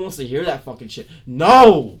 anyone wants to hear that fucking shit.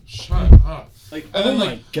 No! Shut up. Like, and then,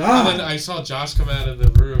 my God. And then I saw Josh come out of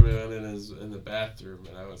the room and in the bathroom,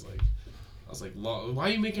 and I was like, why are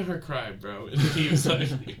you making her cry, bro? And he was like,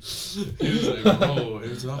 oh, it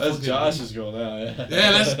was not. That's Josh's girl now, yeah.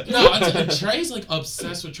 Yeah, and Trey's like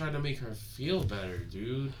obsessed with trying to make her feel better,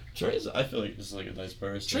 dude. Trey's, I feel like, just like a nice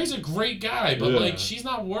person. Trey's a great guy, but like she's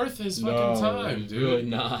not worth his fucking time, dude. Really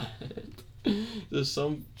not. There's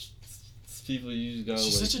some people you just gotta.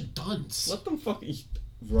 She's like, such a dunce. Let them fucking.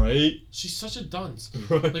 Right? She's such a dunce.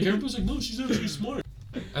 Right. Like, everybody's like, no, she's actually smart.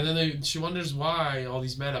 And then she wonders why all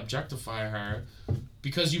these men objectify her.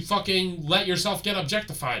 Because you fucking let yourself get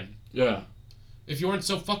objectified. Yeah. If you weren't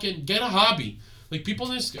so fucking... Get a hobby. Like, people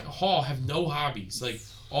in this hall have no hobbies. Like,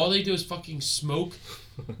 all they do is fucking smoke,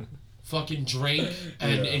 fucking drink,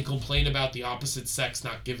 and complain about the opposite sex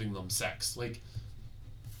not giving them sex. Like,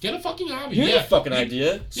 get a fucking hobby. Here's a fucking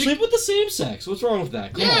idea. Sleep with the same sex. What's wrong with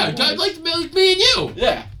that? Come on, guys. like me and you.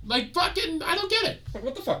 Yeah. Like, fucking... I don't get it.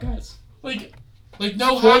 What the fuck, guys? Like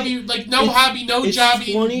no hobby, no hobby, no jobby,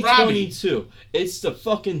 It's Robbie. 2022. It's the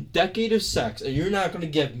fucking decade of sex, and you're not gonna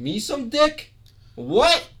give me some dick?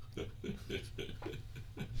 What?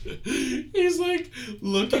 He's like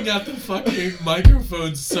looking at the fucking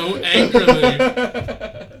microphone so angrily.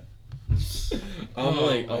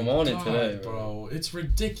 I'm on it today, bro. It's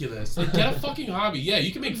ridiculous. Like, get a fucking hobby. Yeah,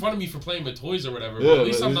 you can make fun of me for playing with toys or whatever, Yeah, but at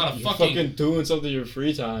least I'm not a you're fucking doing something in your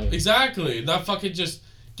free time. Exactly. Not fucking just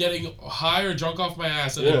getting high or drunk off my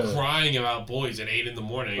ass and then crying about boys at 8 in the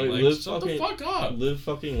morning. Like shut the fuck up. Live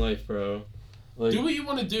fucking life, bro. Like, do what you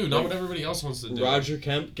want to do, not what everybody else wants to do. Roger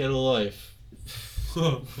Kemp, get a life.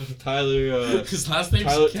 Tyler, his last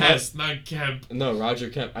name's Kemp, not Kemp. No, Roger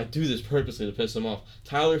Kemp. I do this purposely to piss him off.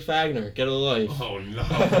 Tyler Fagner, get a life. Oh no.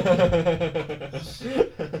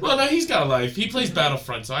 Well, no, he's got a life. He plays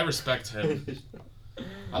Battlefront, so I respect him.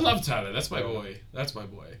 I love Tyler. That's my boy. That's my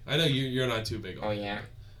boy. I know you're not too big on. Oh yeah.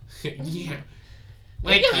 Yeah.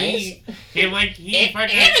 Like he fucking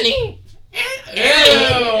Anthony! Ew!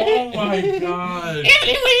 Oh my god.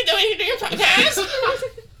 Anthony, what are you doing? You're doing a podcast?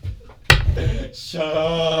 Shut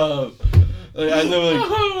up. Like, I know, like,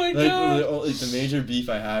 Oh my god. the major beef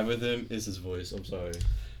I have with him is his voice. I'm sorry.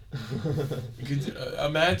 Could,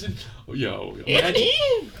 imagine. Yo. Anthony!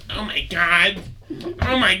 Oh my god.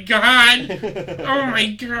 Oh my god. Oh my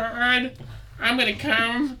god. I'm gonna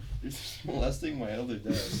come. You're molesting my elder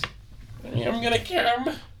dad. I'm gonna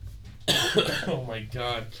come. Oh my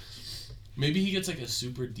god. Maybe he gets like a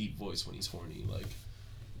super deep voice when he's horny, like,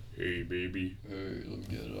 hey baby. Hey, let me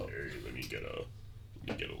get it up. Hey, let me get a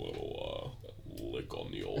little lick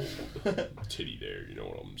on the old titty there, you know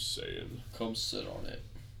what I'm saying? Come sit on it.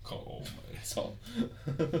 Oh my. That's all.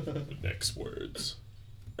 The next words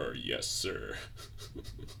are yes, sir.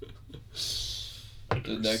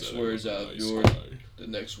 The next words out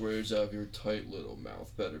of your tight little mouth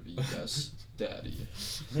better be yes, daddy.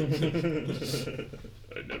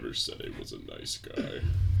 I never said I was a nice guy.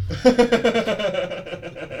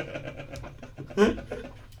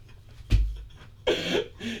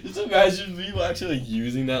 Just imagine me actually like,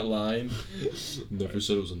 using that line. Never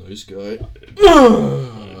said I was a nice guy.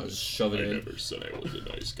 Shove it in. I never said I was a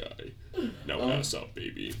nice guy. Now ass up,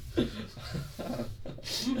 baby. I'm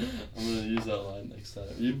gonna use that line next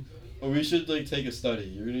time. We should like take a study.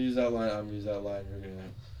 You're gonna use that line. I'm gonna use that line. We're gonna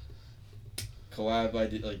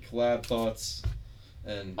collab thoughts,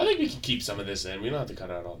 and I think we can keep some of this in. We don't have to cut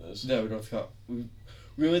out all this. no, we don't have to cut.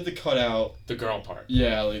 We only have to cut out the girl part.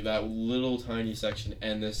 Yeah, like that little tiny section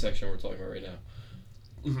and this section we're talking about right now.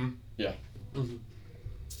 Mhm. Yeah. Mhm.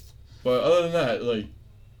 But other than that, like,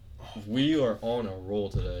 we are on a roll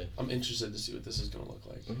today. I'm interested to see what this is gonna look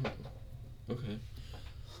like. Okay.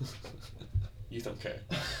 You don't care.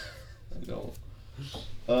 I don't.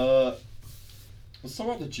 Let's talk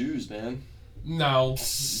about the Jews, man. No.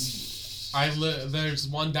 There's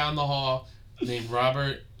one down the hall named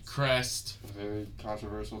Robert Crest. A very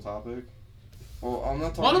controversial topic. Well, I'm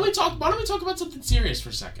not talking. Why don't we talk about something serious for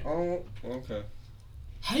a second? Oh, okay.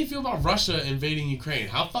 How do you feel about Russia invading Ukraine?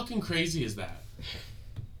 How fucking crazy is that?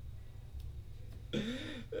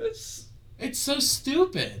 It's so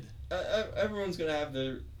stupid. Everyone's gonna have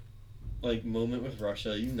their like moment with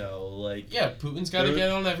Russia, you know, like yeah, Putin's got to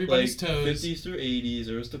get on everybody's toes. 50s through 80s,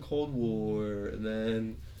 there was the Cold War, and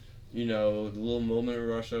then you know the little moment of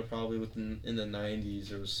Russia probably in the 90s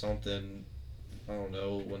there was something, I don't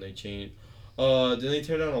know when they changed. Did they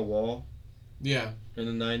tear down a wall? Yeah. In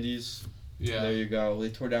the 90s. Yeah. There you go. They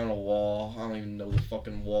tore down a wall. I don't even know the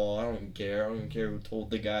fucking wall. I don't even care. I don't even care who told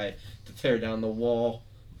the guy to tear down the wall.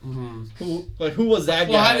 Mm-hmm. Who was that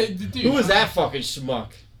guy? Who was that fucking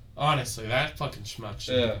schmuck? Honestly, that fucking schmuck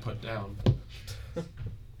should have been put down.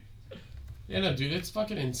 Yeah, no, dude, it's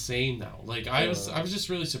fucking insane now. Like, I was just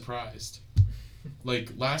really surprised.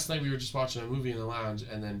 Like, last night we were just watching a movie in the lounge,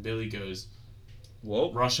 and then Billy goes,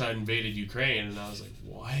 "Whoa, Russia invaded Ukraine," and I was like,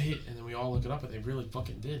 "What?" And then we all look it up, and they really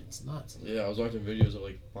fucking did. It's nuts. Yeah, I was watching videos of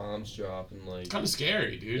like bombs drop and like. It's kind of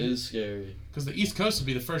scary, dude. It is scary. Because the East Coast would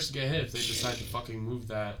be the first to get hit if they decide to fucking move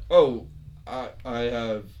that. Oh, I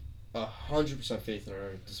have 100% faith in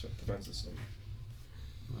our defense system.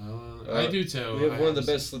 I do too. We have one of the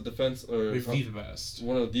best defense, or we have the best.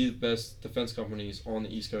 one of the best defense companies on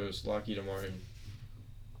the East Coast, Lockheed Martin.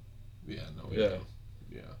 Yeah, no, we Yeah. do.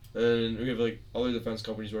 Yeah. And we have like other defense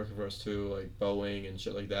companies working for us too, like Boeing and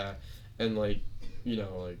shit like that, and like, you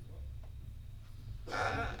know, like.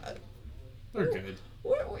 We're good.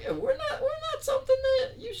 We're not something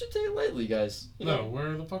that you should take lightly, guys. No,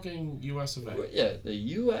 we're the fucking U.S. of A. Yeah, the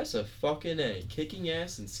U.S. of fucking A, kicking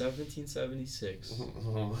ass in 1776.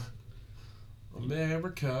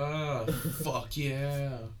 America, fuck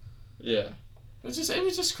yeah. Yeah. It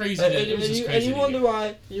was just crazy. And you wonder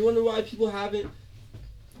why people haven't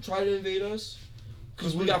tried to invade us?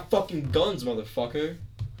 Because we got fucking guns, motherfucker.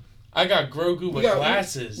 I got Grogu with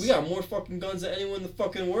glasses. We got more fucking guns than anyone in the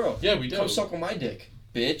fucking world. Yeah, we do. Come suck on my dick,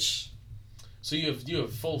 bitch. So you have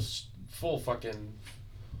full fucking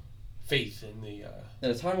faith in the.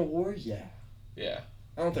 In a time of war, yeah. Yeah.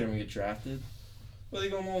 I don't think I'm gonna get drafted. What are they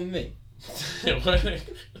going on with me? What?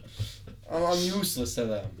 I'm useless to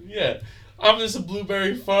them. Yeah, I'm just a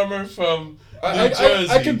blueberry farmer from New Jersey.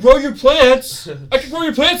 I can grow your plants. I can grow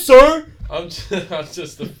your plants, sir. I'm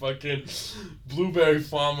just a fucking blueberry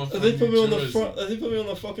farmer from They put me New on the Jersey. front. They put me on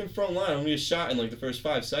the fucking front line. I'm gonna get shot in like the first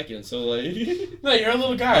 5 seconds. So like, No, you're a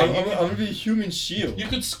little guy. I'm gonna be a human shield. You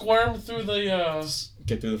could squirm through the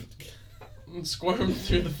Get through squirm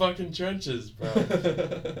through the fucking trenches, bro.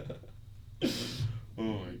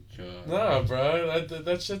 Oh my god. Nah, bro,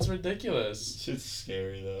 that shit's ridiculous. Shit's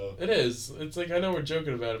scary though. It is. It's like, I know we're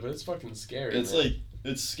joking about it, but it's fucking scary. It's man. like,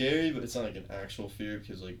 it's scary, but it's not like an actual fear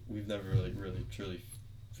because like we've never like really truly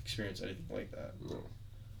experienced anything like that. No.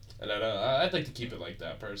 And I'd like to keep it like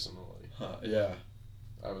that personally. Yeah.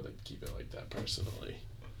 I would like to keep it like that personally.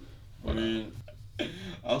 I mean,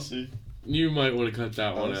 I'll see. You might want to cut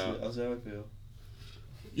that one out. I'll see how I feel.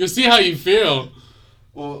 You'll see how you feel.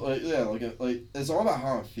 Well, like yeah, like it's all about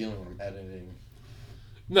how I'm feeling when I'm editing.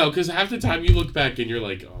 No, because half the time you look back and you're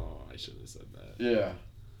like, oh, I should have said that. Yeah.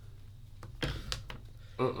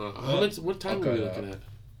 What time are we looking at?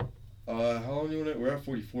 How long do you want to? We're at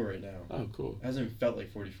 44 right now. Oh, cool. It hasn't even felt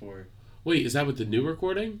like 44. Wait, is that with the new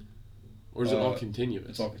recording? Or is it all continuous?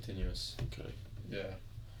 It's all continuous. Okay. Yeah.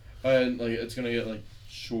 And like it's gonna get like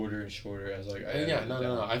shorter and shorter as like I edit it down.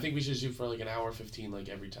 No. I think we should shoot for like an hour 15 like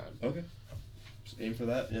every time. Okay. Just aim for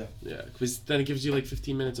that. Yeah. Yeah, because then it gives you like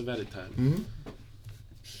 15 minutes of edit time. Mm-hmm.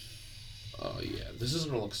 Oh yeah, this is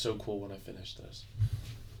gonna look so cool when I finish this.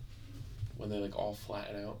 When they like all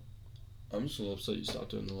flatten out. I'm just a little upset you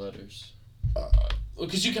stopped doing the letters.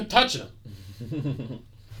 Because you kept touching them.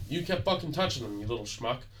 You kept fucking touching them, you little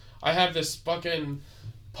schmuck. I have this fucking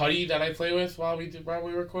putty that I play with while we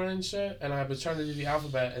recorded and shit, and I was trying to do the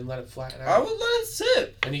alphabet and let it flatten out. I would let it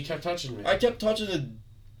sit. And he kept touching me. I kept touching the.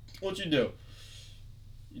 What'd you do?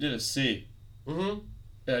 You did a C. Mm-hmm.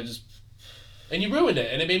 Yeah, I just. And you ruined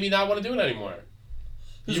it, and it made me not want to do it anymore.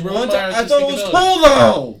 You One ruined my time, I artistic thought it was ability. cool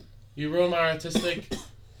though. You ruined my artistic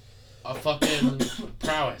fucking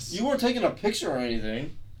prowess. You weren't taking a picture or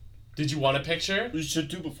anything. Did you want a picture? We should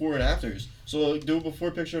do before and afters. So like, do a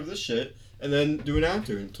before picture of this shit, and then do an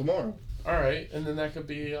after tomorrow. Alright, and then that could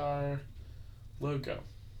be our logo.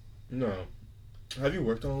 No. Have you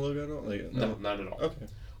worked on a logo at all? Like, No, not at all. Okay.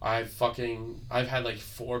 I've had like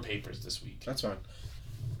 4 papers this week. That's fine.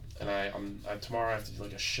 And tomorrow I have to do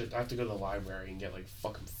like I have to go to the library and get like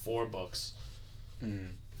fucking 4 books.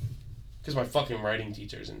 Because my fucking writing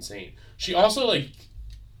teacher is insane. She also like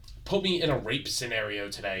put me in a rape scenario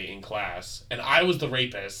today in class, and I was the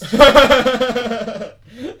rapist.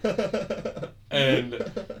 And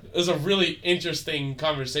it was a really interesting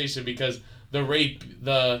conversation because the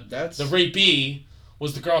rapee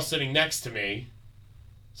was the girl sitting next to me.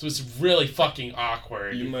 So it's really fucking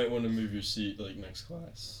awkward. You might want to move your seat like next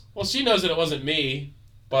class. Well, she knows that it wasn't me,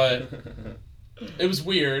 but it was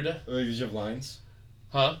weird. Like, did you have lines?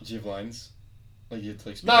 Huh? Did you have lines? Like you had to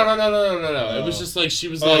like. No. It was just like she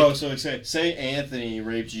was like. Oh, so like say Anthony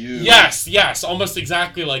raped you. Yes, almost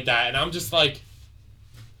exactly like that, and I'm just like.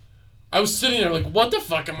 I was sitting there like, what the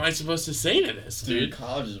fuck am I supposed to say to this, dude?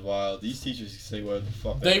 College is wild. These teachers say what the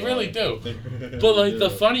fuck. They really do. But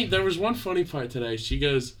like there was one funny part today. She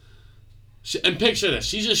goes, and picture this.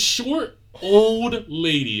 She's a short old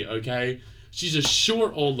lady. Okay, she's a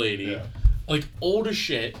short old lady, like old as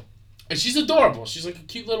shit, and she's adorable. She's like a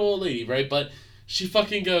cute little old lady, right? But she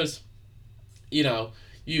fucking goes, you know,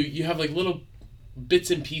 you have like little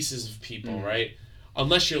bits and pieces of people, right?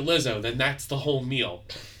 Unless you're Lizzo, then that's the whole meal.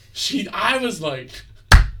 I was like,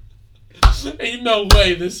 Ain't no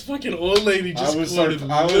way this fucking old lady just quoted I was started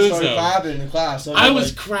Lizzo. clapping in class. So I was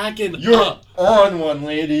like, cracking you're up. on one,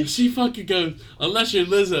 lady. She fucking goes, unless you're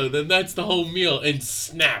Lizzo, then that's the whole meal, and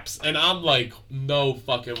snaps. And I'm like, no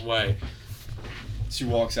fucking way. She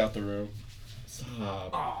walks out the room. Stop.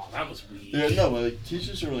 Oh, that was weird. Yeah, no, but like,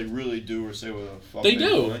 teachers should like really do or say what the fuck They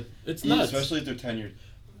do. want. It's Yeah, nuts. especially if they're tenured.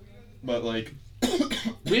 But like,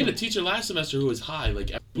 We had a teacher last semester who was high. Like,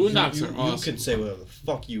 Boondocks are awesome. You can say whatever the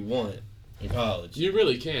fuck you want in college. You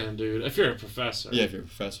really can, dude. If you're a professor. Yeah, if you're a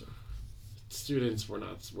professor. Students, we're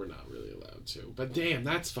not really allowed to. But damn,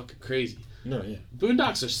 that's fucking crazy. No, yeah.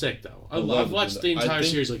 Boondocks are sick though. I love I've watched the Boondocks. entire I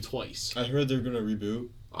think- series like twice. I heard they're gonna reboot.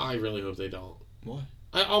 I really hope they don't. Why?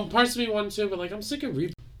 Parts of me want to, but like I'm sick of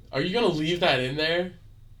reboot. Are you gonna leave that in there?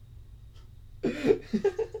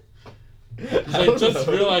 I just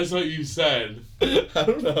realized what you said. I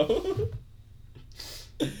don't know.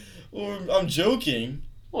 Or I'm joking.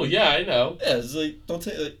 Well, yeah, I know. Yeah, it's like don't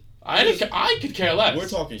take like. I could care less. We're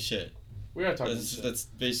talking shit. We are talking That's, shit. that's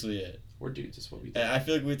basically it. We're dudes. That's what we do. And I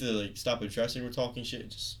feel like we have to like stop addressing we're talking shit and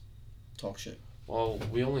just talk shit. Well,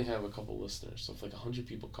 we only have a couple listeners, so if like 100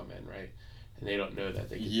 people come in, right, and they don't know that,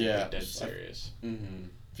 they can Yeah. be dead serious. Mm-hmm.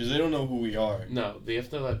 Because they don't know who we are. No, they have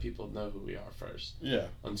to let people know who we are first. Yeah.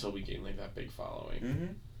 Until we gain like that big following. Mm-hmm.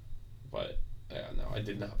 But yeah, no, I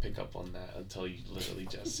did not pick up on that until you literally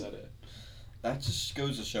just said it. That just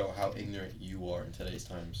goes to show how ignorant you are in today's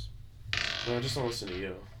times. No, I just don't listen to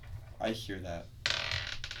you. I hear that.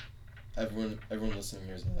 Everyone listening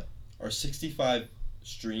hears that. Our 65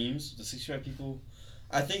 streams, the 65 people,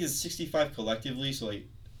 I think it's 65 collectively, so like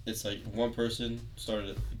it's like one person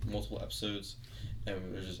started multiple episodes and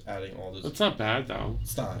we're just adding all those. That's not bad though.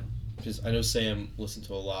 It's not. Because I know Sam listened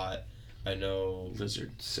to a lot. I know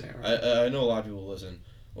Lizard Sarah. I know a lot of people listen.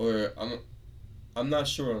 Or I'm not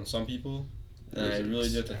sure on some people. And I really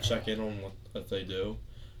do have to check in on what they do.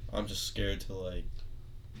 I'm just scared to like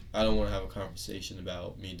I don't want to have a conversation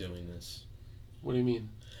about me doing this. What do you mean?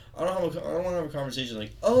 I don't want to have a conversation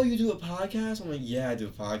like, oh, you do a podcast? I'm like, yeah, I do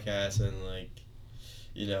a podcast, and like,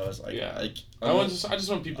 you know, it's like, Yeah. like I just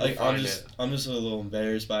want people like to find I'm just a little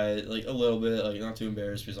embarrassed by it, like a little bit, like not too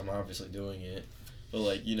embarrassed because I'm obviously doing it, but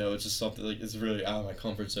like you know, it's just something like it's really out of my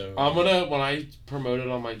comfort zone. I'm gonna when I promote it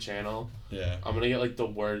on my channel. Yeah. I'm gonna get like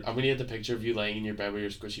I'm gonna get the picture of you laying in your bed with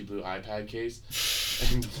your squishy blue iPad case,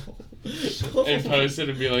 and post it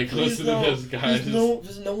and be like, listen to this, guys.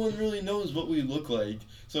 Because no one really knows what we look like,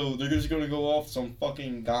 so they're just gonna go off some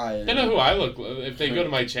fucking guy. They know who I look like if they go to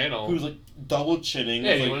my channel. Who's like double chinning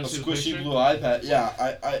Yeah, you with like wanna a see the squishy picture? blue iPad.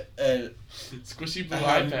 Yeah, I Squishy blue I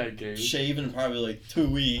haven't iPad case. shaved in probably like 2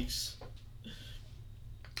 weeks.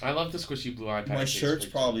 I love the squishy blue iPad My case shirt's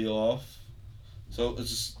picture. probably off, so it's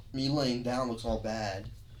just me laying down looks all bad.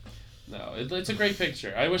 No, it's a great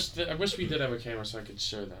picture. I wish we did have a camera so I could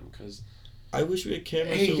show them because. I wish we had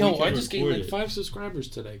cameras. Hey so yo, we could I just gained record like it. 5 subscribers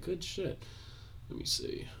today. Good shit. Let me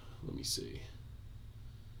see.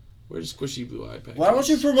 Where's squishy blue iPad? Why don't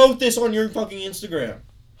you promote this on your fucking Instagram?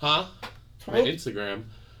 Huh? My Promote- Instagram.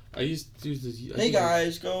 I used to use this. Hey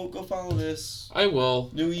guys, go follow this. I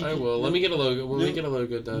will. New I will. Let me get a logo. When we new- get a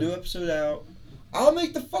logo done. New episode out. I'll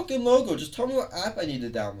make the fucking logo. Just tell me what app I need to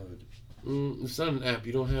download. It's not an app.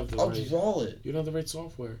 You don't have the I'll right. draw it. You don't have the right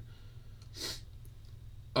software.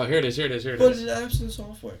 Oh, here it is. But it's apps and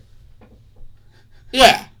software.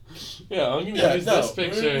 Yeah. Yeah, I'm gonna Yeah, use no, this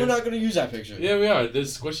picture. we're not gonna use that picture. Yeah, we are.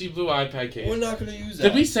 This squishy blue iPad case. We're not gonna use that.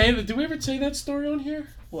 Did we say that? Did we ever say that story on here?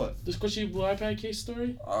 What? The squishy blue iPad case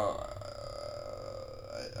story? I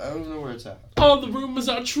don't know where it's at. All the rumors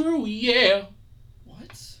are true. Yeah.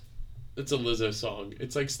 What? It's a Lizzo song.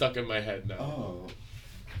 It's like stuck in my head now. Oh.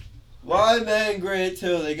 Why men great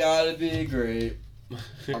till they gotta be great?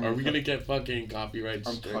 Are we gonna get fucking copyright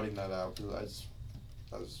I'm strike? cutting that out because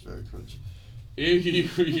that was very cringe.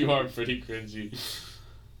 You are pretty cringy.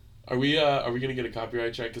 Are we gonna get a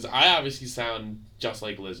copyright strike? Because I obviously sound just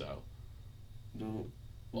like Lizzo. No.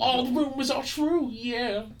 All the rumors are true,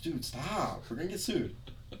 yeah. Dude, stop. We're gonna get sued.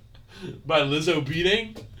 By Lizzo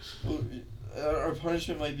beating? Well, our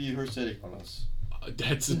punishment might be her sitting on us.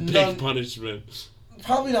 That's a big punishment.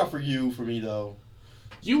 Probably not for you, for me though.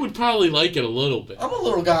 You would probably like it a little bit. I'm a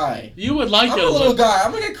little guy. You would like I'm it a little guy.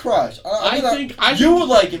 I'm gonna get crushed. I think you would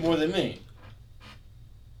like it more than me.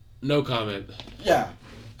 No comment. Yeah.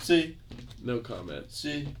 See? No comment.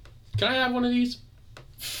 See? Can I have one of these?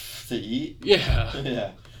 To eat? Yeah.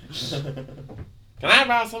 Yeah. Can I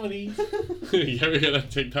borrow some of these? You ever hear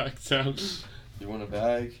that TikTok sound? You want a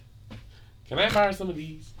bag? Can I borrow some of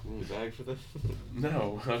these? You want a bag for this?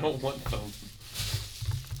 No, I don't want them.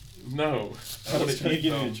 No. I was want gonna eat give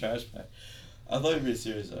you them. a trash bag. I thought you were being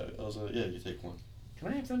serious. I was like, yeah, you take one. Can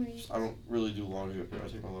I have some of these? I don't really do laundry up here. I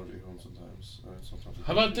take my laundry home sometimes. Sometimes.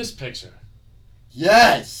 How about this picture?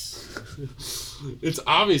 Yes! It's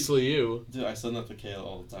obviously you. Dude, I send that to Kayla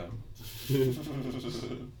all the time.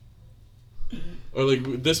 Or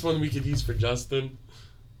like this one we could use for Justin.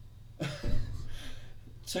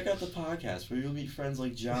 Check out the podcast where you'll meet friends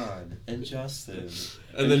like John and Justin.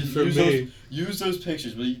 And then for me, use those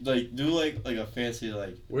pictures, but like do like a fancy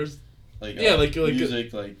where's like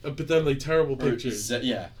music but then like terrible or pictures.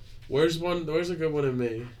 Yeah. Where's a good one of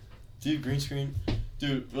me? Dude, green screen.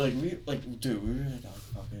 Dude, we were like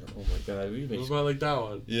fucking. Oh my god, we What make. about like that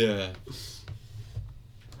one? Yeah.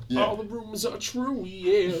 All the rumors are true,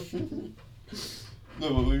 yeah.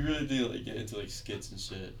 No, but we really do like get into like skits and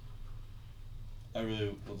shit. I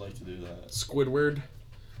really would like to do that. Squidward.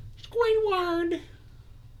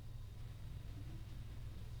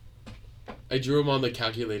 I drew him on the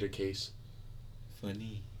calculator case.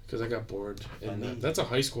 Funny. Because I got bored. And Funny. that's a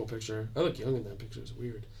high school picture. I look young in that picture. It's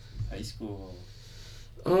weird. High school.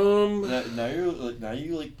 Now Now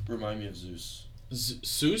you remind me of Zeus.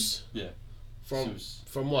 Seuss? Yeah. From Zeus.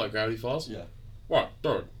 From what? Gravity Falls? Yeah. What?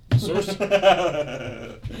 Third. Source?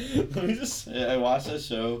 Let me just say, I watched that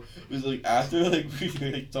show. It was like after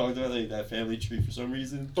we talked about that family tree for some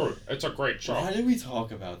reason. Dude, it's a great show. Why did we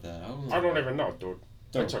talk about that? I don't even know, dude.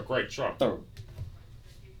 Dude. It's a great show. Dude.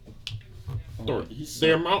 Dude,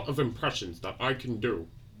 the amount of impressions that I can do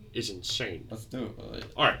is insane. Let's do it.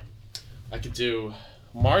 Alright. I could do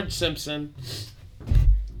Marge Simpson,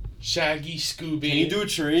 Shaggy, Scooby. Can you do a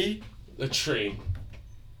tree? The tree.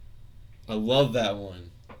 I love that one.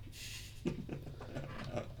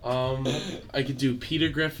 I could do Peter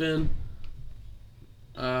Griffin.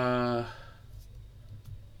 I'm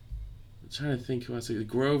trying to think who else. Like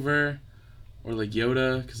Grover, or like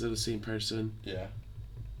Yoda, because they're the same person. Yeah.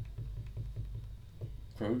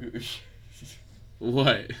 Grogu.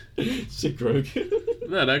 What? It's a Grogu.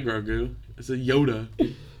 No, not Grogu. It's a Yoda.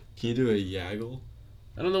 Can you do a Yaggle?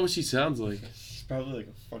 I don't know what she sounds like. She's probably like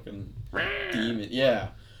a fucking demon. Yeah.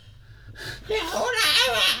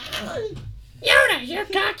 Yoda, your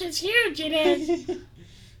cock is huge, it is.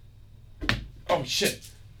 Oh shit.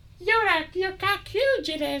 Yoda, your cock huge,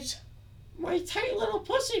 it is. My tight little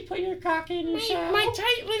pussy put your cock in your My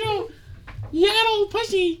tight little yaddle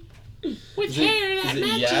pussy with hair that Is it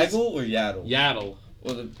matches. Yaggle or Yaddle? Yaddle.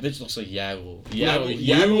 Well, the bitch looks like Yaggle. No,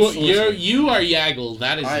 Yaggle's you are Yaggle.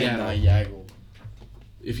 That is I am Yaddle. not Yaggle.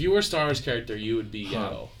 If you were a Star Wars character, you would be Huh.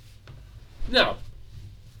 Yaddle. No.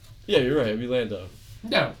 Yeah, you're right. I'll be Lando.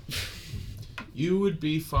 No. You would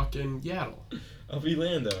be fucking Yaddle. I'll be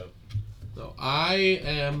Lando. No, I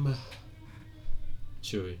am...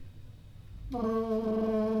 Chewie.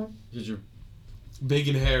 Because you're... Big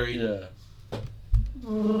and hairy. Yeah.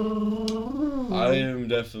 I am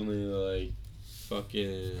definitely like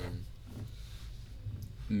fucking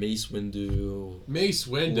Mace Windu. Mace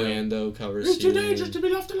Windu. Lando cover It's too scene. dangerous to be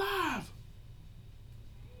left alive.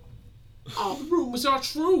 All the rumors are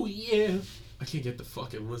true, yeah. I can't get the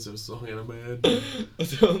fucking Lizzo song out of my head.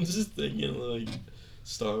 I'm just thinking like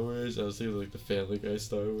Star Wars. I was thinking like the Family Guy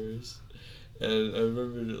Star Wars. And I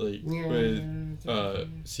remember like when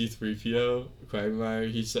C-3PO, Quagmire,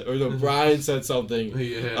 he said, or no, Brian said something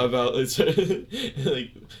Yeah. about like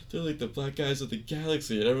they're like the black guys of the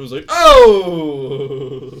galaxy, and everyone's like,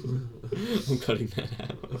 oh! I'm cutting that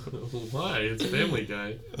out. Why? It's Family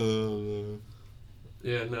Guy. Oh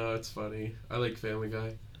Yeah, no, it's funny. I like Family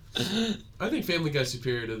Guy. I think Family Guy's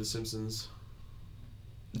superior to The Simpsons.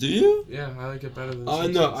 do you? Yeah, I like it better than The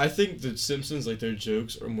Simpsons. No, I think the Simpsons, like their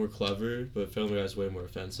jokes are more clever, but Family Guy's way more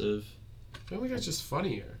offensive. Family Guy's just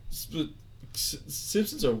funnier. But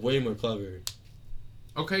Simpsons are way more clever.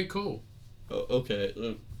 Okay, cool. Oh, okay,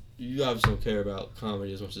 look, you obviously don't care about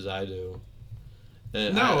comedy as much as I do.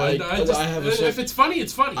 And No, I just, I have if it's funny,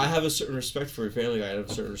 it's funny. I have a certain respect for Family Guy. I have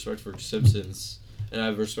a certain respect for Simpsons, and I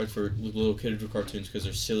have respect for little kid cartoons because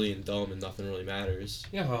they're silly and dumb and nothing really matters.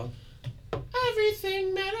 Yeah, huh?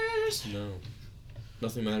 Everything matters. No,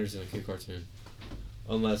 nothing matters in a kid cartoon,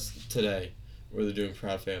 unless today, where they're doing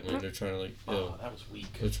Proud Family and they're trying to like, That was weak.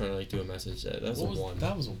 they're trying to like do a message. That was a one.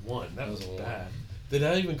 That was a one. That was a one. bad. Did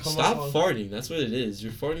that even come Stop up? farting. That's what it is.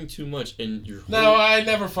 You're farting too much, and your No, I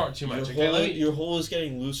never fart too much. your Okay, hole, let me. your hole is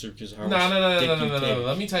getting looser because how No, much no, dick you no. take.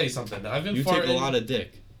 Let me tell you something. I've been You farting. take a lot of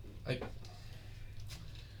dick.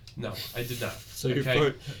 No, I did not. So your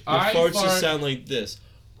Okay. farts just sound like this.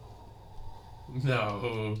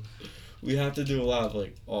 No. We have to do a lot of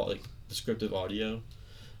like descriptive audio.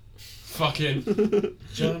 Fucking.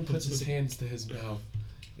 John puts his hands to his mouth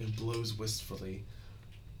and blows wistfully.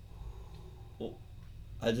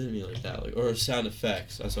 I didn't mean like that. Like, or sound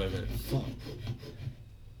effects. That's what I meant. Fuck.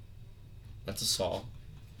 That's a saw.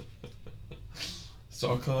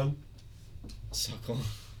 Sawcon? Sawcon.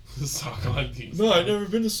 Sawcon. No, I've never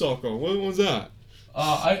been to Sawcon. What one's that?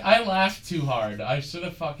 I laughed too hard. I should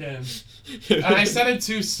have fucking... And I said it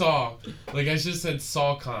too saw. Like, I should have said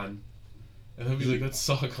Sawcon. And he'll be like, that's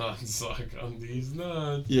Sawcon. Sawcon. These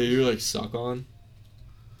nuts. Yeah, you're like suck on.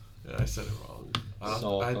 Yeah, I said it wrong. I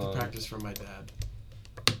had to practice from my dad.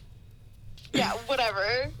 Yeah,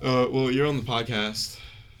 whatever. Well, you're on the podcast.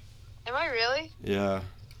 Am I really? Yeah.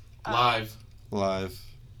 Live. Live.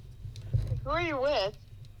 Who are you with?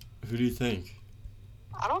 Who do you think?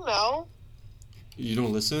 I don't know. You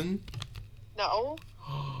don't listen? No.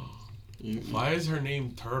 Why is her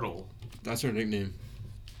name Turtle? That's her nickname.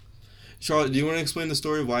 Charlotte, do you want to explain the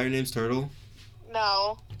story of why your name's Turtle?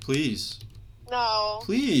 No. Please. No.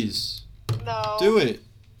 Please. No. Do it.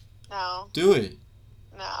 No. Do it.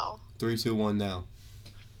 No. 3, 2, 1, now.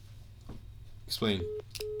 Explain.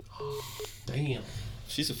 Damn.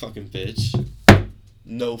 She's a fucking bitch.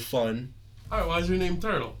 No fun. Alright, why is your name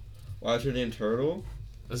Turtle? Why is her name Turtle?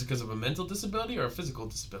 Is it because of a mental disability or a physical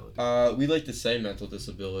disability? We like to say mental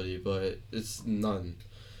disability, but it's none.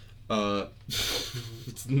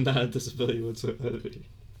 It's not a disability whatsoever.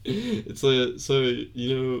 It's like, so,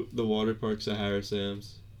 you know the water parks at Harris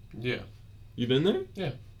Sam's? Yeah. You been there?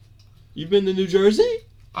 Yeah. You been to New Jersey?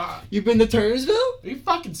 You been to Turnersville? Are you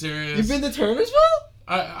fucking serious? You been to Turnersville?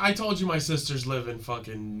 I told you my sisters live in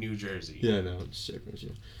fucking New Jersey. Yeah, no, I'm just checking with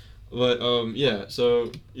you. But, yeah,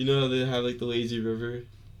 so, you know how they have, like, the lazy river?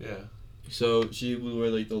 Yeah. So, she would wear,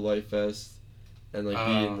 like, the life vest and, like,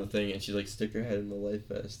 be in the thing, and she'd, like, stick her head in the life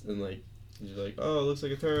vest, and, like, she's like, oh, it looks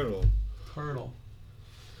like a turtle. Turtle.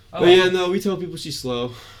 But, yeah, no, we tell people she's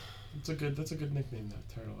slow. That's a good nickname, that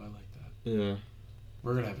Turtle. I like that. Yeah.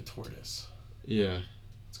 We're gonna have a tortoise. Yeah.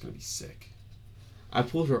 It's gonna be sick. I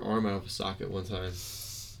pulled her arm out of a socket one time.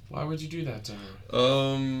 Why would you do that to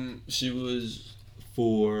her? She was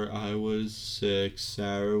 4, I was 6,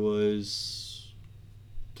 Sarah was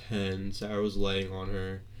 10. Sarah was laying on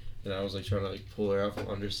her, and I was like trying to like pull her out from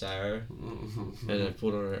under Sarah, and I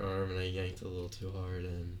pulled on her arm and I yanked a little too hard.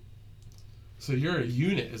 And so you're a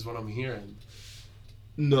unit, is what I'm hearing.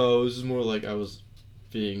 no, it was just more like I was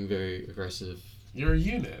being very aggressive. You're a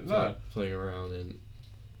unit, no. Playing around, and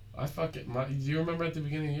I fucking do you remember at the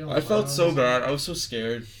beginning of the year? I felt so bad. I was so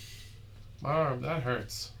scared. My arm, that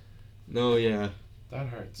hurts. No, yeah. That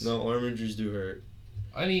hurts. No, arm injuries do hurt.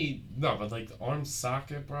 But like the arm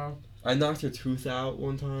socket, bro. I knocked her tooth out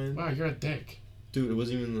one time. Wow, you're a dick. Dude, it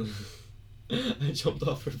wasn't even the... I jumped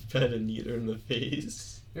off her bed and kneed her in the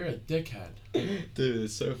face. You're a dickhead. Dude,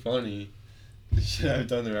 it's so funny. The shit I've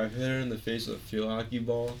done there. I've hit her in the face with a field hockey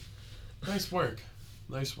ball. Nice work.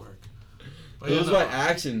 Nice work. But It was by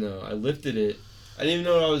accident, though. I lifted it. I didn't even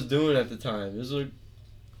know what I was doing at the time. It was like...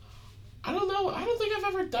 I don't know. I don't think I've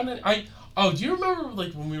ever done it. Do you remember,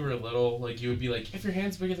 like, when we were little, like, you would be like, if your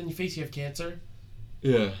hand's bigger than your face, you have cancer?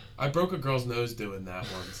 Yeah. I broke a girl's nose doing that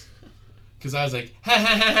once. Because I was like, ha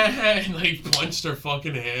ha ha ha ha, and, like, punched her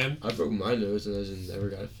fucking hand. I broke my nose and I just never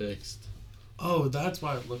got it fixed. Oh, that's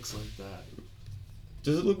why it looks like that.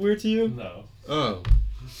 Does it look weird to you? No. Oh.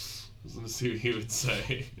 I was going to see what he would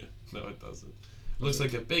say. No, it doesn't. It looks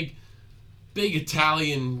like a big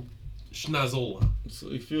Italian schnazzola. It's,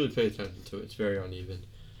 if you really pay attention to it, it's very uneven.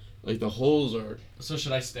 Like, the holes are... So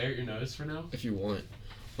should I stare at your nose for now? If you want.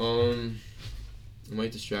 It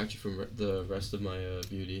might distract you from the rest of my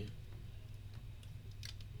beauty.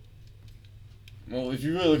 Well, if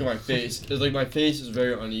you really look at my face, it's like my face is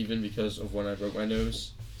very uneven because of when I broke my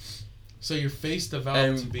nose. So your face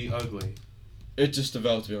developed to be ugly. It just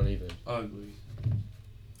developed to be uneven. Ugly.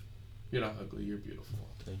 You're not ugly. You're beautiful.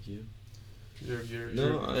 Thank you. You're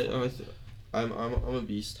I'm a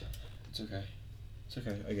beast. It's okay. It's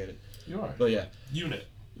okay. I get it. You are. But yeah. Unit.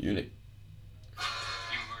 And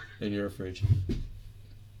you're a fridge.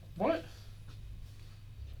 What?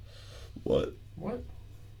 What? What?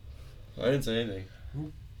 I didn't say anything.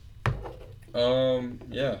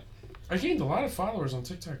 Yeah. I gained a lot of followers on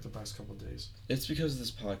TikTok the past couple of days. It's because of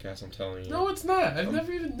this podcast, I'm telling you. No, it's not.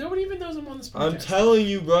 Nobody even knows I'm on this podcast. I'm telling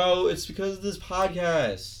you, bro. It's because of this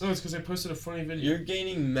podcast. No, it's because I posted a funny video. You're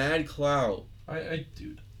gaining mad clout.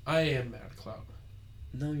 Dude, I am mad clout.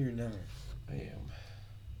 No, you're not. I am.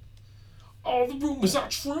 All the rumors are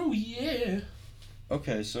true, yeah.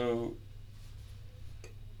 Okay, so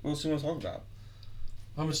what else do you want to talk about?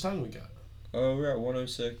 How much time we got? We're at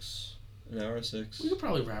 1:06, an hour 6. We could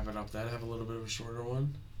probably wrap it up then, have a little bit of a shorter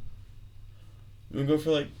one. You want to go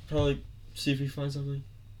for probably see if we find something?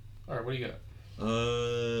 Alright, what do you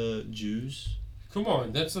got? Jews. Come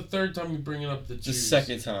on, that's the third time you're bringing up the The Jews.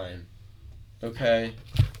 second time. Okay.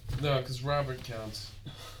 No, because Robert counts.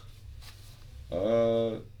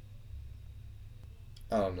 I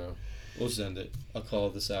don't know. We'll just end it. I'll call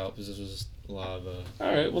this out because this was just a lot of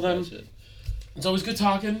All right, well then, shit. it's always good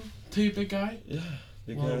talking to you, big guy. Yeah,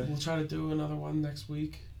 big Well, guy. we'll try to do another one next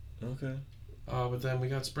week. Okay. But then we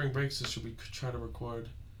got spring break, so should we try to record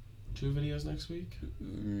 2 videos next week?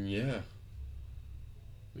 Yeah,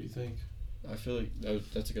 What do you think? I feel like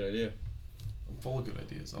that's a good idea. I'm full of good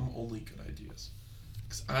ideas. I'm only good ideas.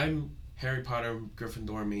 Because I'm Harry Potter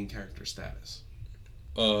Gryffindor main character status.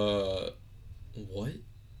 What?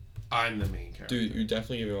 I'm the main character. Dude, you're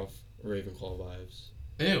definitely giving off Ravenclaw vibes.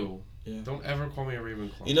 Ew. Yeah. Don't ever call me a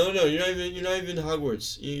Ravenclaw. No, you're not even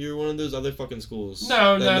Hogwarts. You're one of those other fucking schools.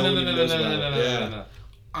 No. Yeah.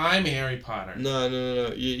 I'm Harry Potter. No.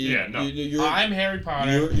 No. You're, I'm Harry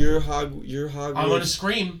Potter. You're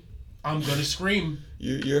Hogwarts. I'm gonna scream.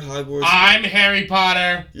 You're Hogwarts. I'm Harry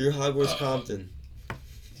Potter. You're Hogwarts Compton.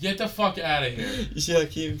 Get the fuck out of here. You see that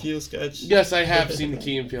Key and Peele sketch? Yes, I have seen the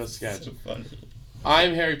Key and Peele sketch. So funny.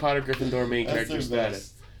 I'm Harry Potter Gryffindor main character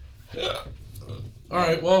status.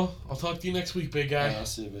 Alright, well, I'll talk to you next week, big guy. I'll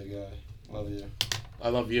see you, big guy. Love you. I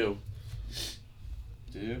love you.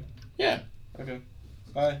 Do you? Yeah. Okay.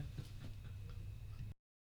 Bye.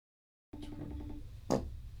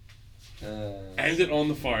 End it on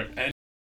the fart.